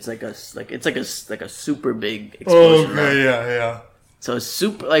 and then it's like a super big explosion. Okay, yeah. So it's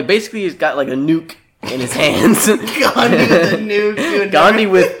super, like basically he's got like a nuke in his hands. Gandhi with a nuke. Dude. Gandhi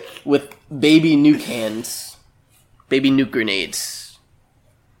with baby nuke hands, baby nuke grenades.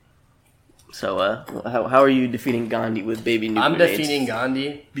 So how are you defeating Gandhi with baby nuke grenades? I'm defeating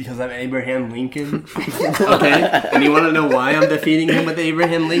Gandhi because I'm Abraham Lincoln. Okay, and you want to know why I'm defeating him with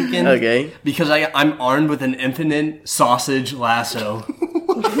Abraham Lincoln? Okay, because I'm armed with an infinite sausage lasso.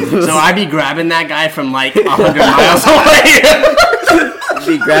 So I be grabbing that guy from like 100 miles away.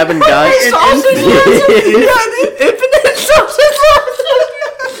 Be grabbing guys. Infinite sausage lasso.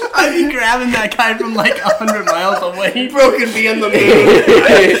 I be grabbing that guy from like 100 miles away. Broken me on the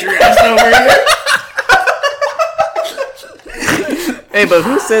moon. Dressed over here. Hey, but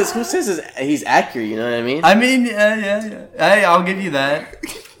who says he's accurate? You know what I mean? I mean, yeah. Hey, I'll give you that.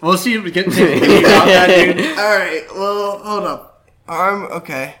 We'll see if we can you got that, dude. Alright, well, hold up.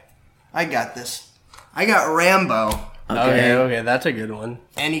 Okay. I got this. I got Rambo. Okay, that's a good one.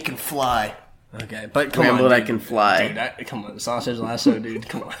 And he can fly. Okay, but come Rambo on, that can fly. Dude, come on, sausage lasso, dude.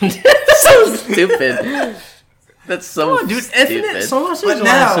 Come on. So stupid. That's so dude. stupid. Infinite sausage But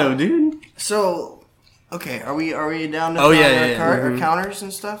lasso, now- dude. So, okay, are we down to Oh, find yeah. our counters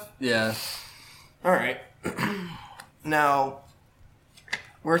and stuff? Yeah. Alright. Now,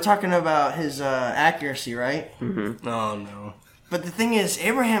 we're talking about his accuracy, right? Mm-hmm. Oh no. But the thing is,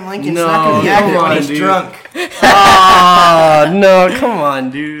 Abraham Lincoln's No, not going to be accurate come when on, he's dude. drunk. Oh no! Come on,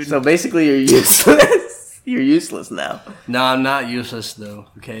 dude. So basically, you're useless. You're useless now. No, I'm not useless though.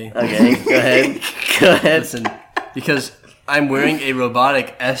 Okay. Okay, go ahead. Go ahead. Listen, because I'm wearing a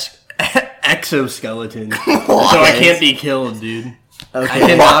robotic exoskeleton, so I can't be killed, dude. Okay. I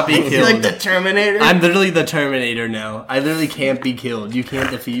cannot be You're killed. like the Terminator. I'm literally the Terminator now. I literally can't be killed. You can't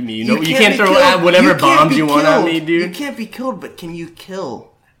defeat me. You can't can't be throw killed. out whatever You can't bombs be you want on me, killed. dude. You can't be killed, but can you kill?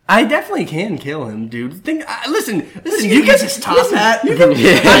 I definitely can kill him, dude. Listen. You get his top hat.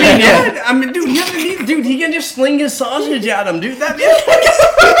 I mean, dude, he can just sling his sausage at him, dude.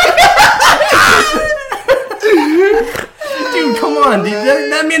 Dude, come on, dude.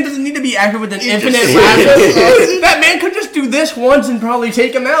 That man doesn't need to be accurate with an infinite lasso. That man could just do this once and probably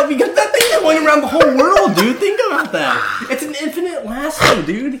take him out because that thing's going around the whole world, dude. Think about that. It's an infinite lasso,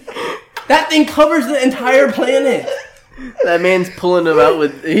 dude. That thing covers the entire planet. That man's pulling him out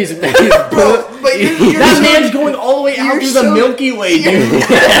with. He's But That man's going all the way out through the Milky Way, dude.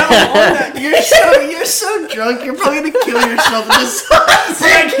 You're so drunk. You're probably gonna kill yourself with this sausage.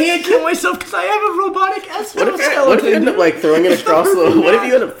 But I can't kill myself because I have a robotic exoskeleton. What if you end up like throwing it across the? What if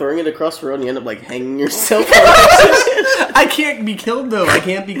you end up throwing it across the road and you end up like hanging yourself? I can't be killed though. I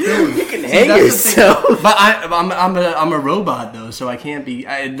can't be killed. You can hang yourself. But I'm a robot though, so I can't be.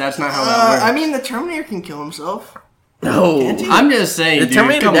 That's not how that works. I mean, the Terminator can kill himself. No. I'm just saying, The dude,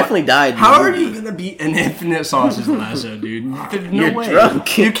 Terminator come on. definitely died. How are you gonna beat an infinite sausage lasso, dude? There's no You're way.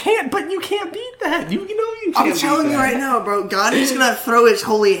 drunk. You can't, but you can't beat that. You know you can't. I'm telling you right now, bro. God is gonna throw his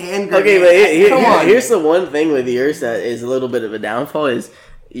holy hand grenade. Okay, but Come on. here's the one thing with yours that is a little bit of a downfall is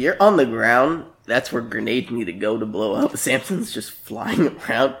you're on the ground. That's where grenades need to go to blow up. Samson's just flying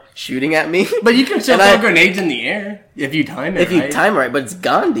around shooting at me. But you can still throw grenades in the air if you time it. If you time right, but it's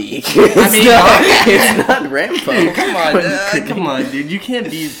Gandhi. It's not Rambo. Come on, dude. You can't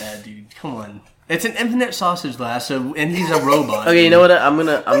beat that, dude. Come on. It's an infinite sausage lasso, and he's a robot. Okay, you know what? I'm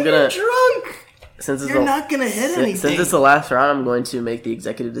gonna. You're drunk. Since You're not gonna hit anything. Since it's the last round, I'm going to make the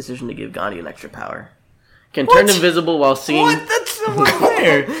executive decision to give Gandhi an extra power. Can turn invisible while singing. What? That's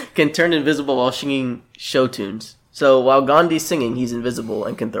unfair. Can turn invisible while singing show tunes. So while Gandhi's singing, he's invisible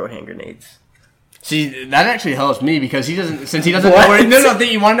and can throw hand grenades. See, that actually helps me because he doesn't. Since he doesn't know where. No.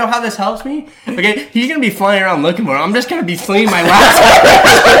 You want to know how this helps me? Okay, he's gonna be flying around looking for it. I'm just gonna be slinging my laptop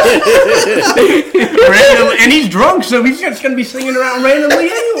randomly, and he's drunk, so he's just gonna be slinging around randomly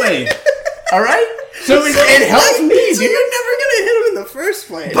anyway. All right. So it helps me, dude. So you're never gonna hit him in the first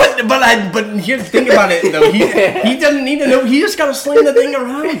place. But here's the thing about it though. He doesn't need to know. He just gotta sling the thing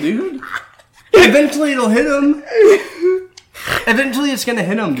around, dude. Eventually it'll hit him. Eventually it's gonna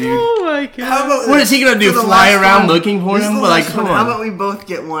hit him, dude. Oh my god! How about What is he gonna do? Fly around looking for him? Like, come on. How about we both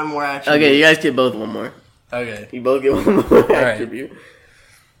get one more attribute? Okay, you guys get both one more. Okay. You both get one more attribute.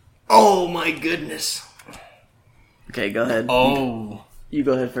 Oh my goodness. Okay, go ahead. Oh. You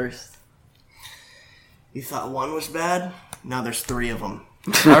go ahead first. You thought one was bad? Now there's 3 of them.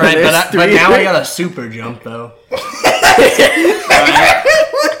 All right, but now I got a super jump though.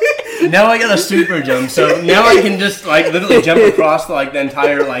 Now I got a super jump, so now I can just like literally jump across the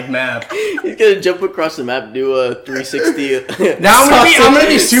entire map. He's gonna jump across the map, do a 360. Now I'm gonna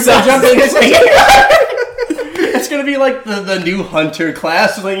be super jumping. It's gonna be like the new hunter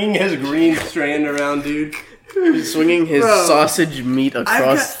class slinging his green strand around, dude. Swinging his sausage meat across.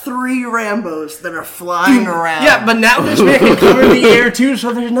 I've got 3 Rambos that are flying around. Yeah, but now this man can cover the air too,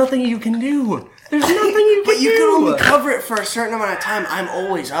 so there's nothing you can do. There's nothing you can do. But you can only cover it for a certain amount of time. I'm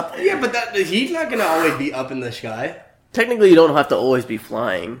always up there. Yeah, but he's not gonna always be up in the sky. Technically, you don't have to always be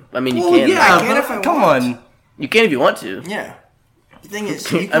flying. I mean, you can. Yeah, I can if I want. come on. You can if you want to. Yeah. The thing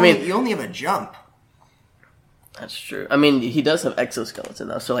is, you only have a jump. That's true. I mean, he does have exoskeleton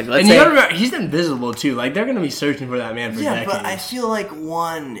though, so let's And say you gotta remember, he's invisible too. Like they're gonna be searching for that man for decades. But I feel like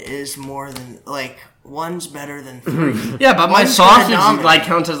 1 is more than 1's better than 3. Yeah, but my One's sausage gonna dominate.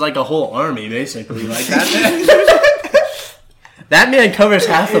 counts as a whole army basically. Like that. That man covers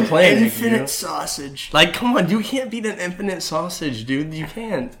half the planet. Infinite sausage. Like, come on, you can't beat an infinite sausage, dude. You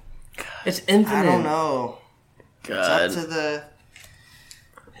can't. It's infinite. I don't know. God.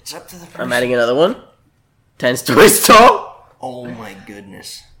 It's up to the person. I'm adding another one. 10 stories tall. Oh my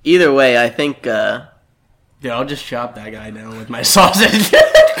goodness. Either way, I think. Dude, I'll just chop that guy down with my sausage.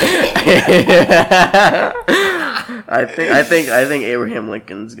 I think Abraham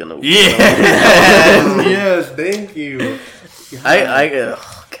Lincoln's gonna win. Yes, thank you.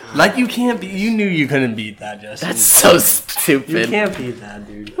 Like you can't beat. You knew you couldn't beat that, Justin. That's so stupid. You can't beat that,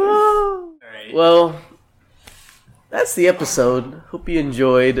 dude. Alright. Well, that's the episode. Hope you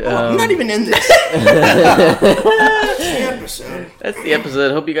enjoyed. I'm not even in this. That's the episode. That's the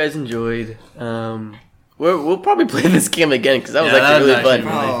episode. Hope you guys enjoyed. We'll probably play this game again because that was actually really fun.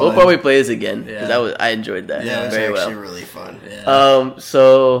 We'll probably play this again because I enjoyed that very well. It was actually really fun. Yeah.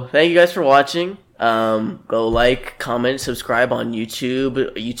 So thank you guys for watching. Go like, comment, subscribe on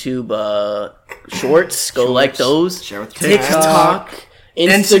YouTube Shorts. Go like those. Share with your TikTok,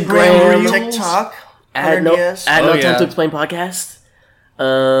 Instagram, TikTok. Add No Time to Explain podcast.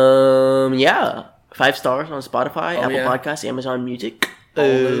 5 stars on Spotify, Apple Podcasts, Amazon Music.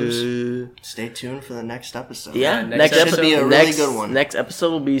 Stay tuned for the next episode. Yeah, next episode will be a really good one. Next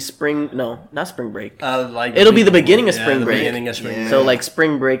episode will be not spring break. Like it'll be the beginning of spring break. Beginning of spring break. So like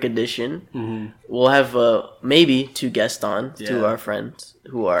spring break edition. Mm-hmm. We'll have maybe 2 guests on, 2 our friends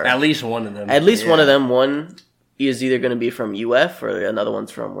who are at least one of them. At least one of them. One is either going to be from UF or another one's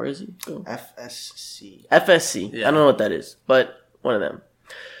from where is he? FSC. FSC. Yeah. I don't know what that is, but one of them.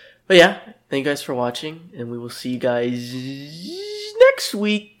 But yeah, thank you guys for watching, and we will see you guys next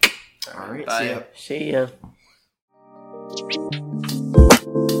week. All right. Bye. See ya.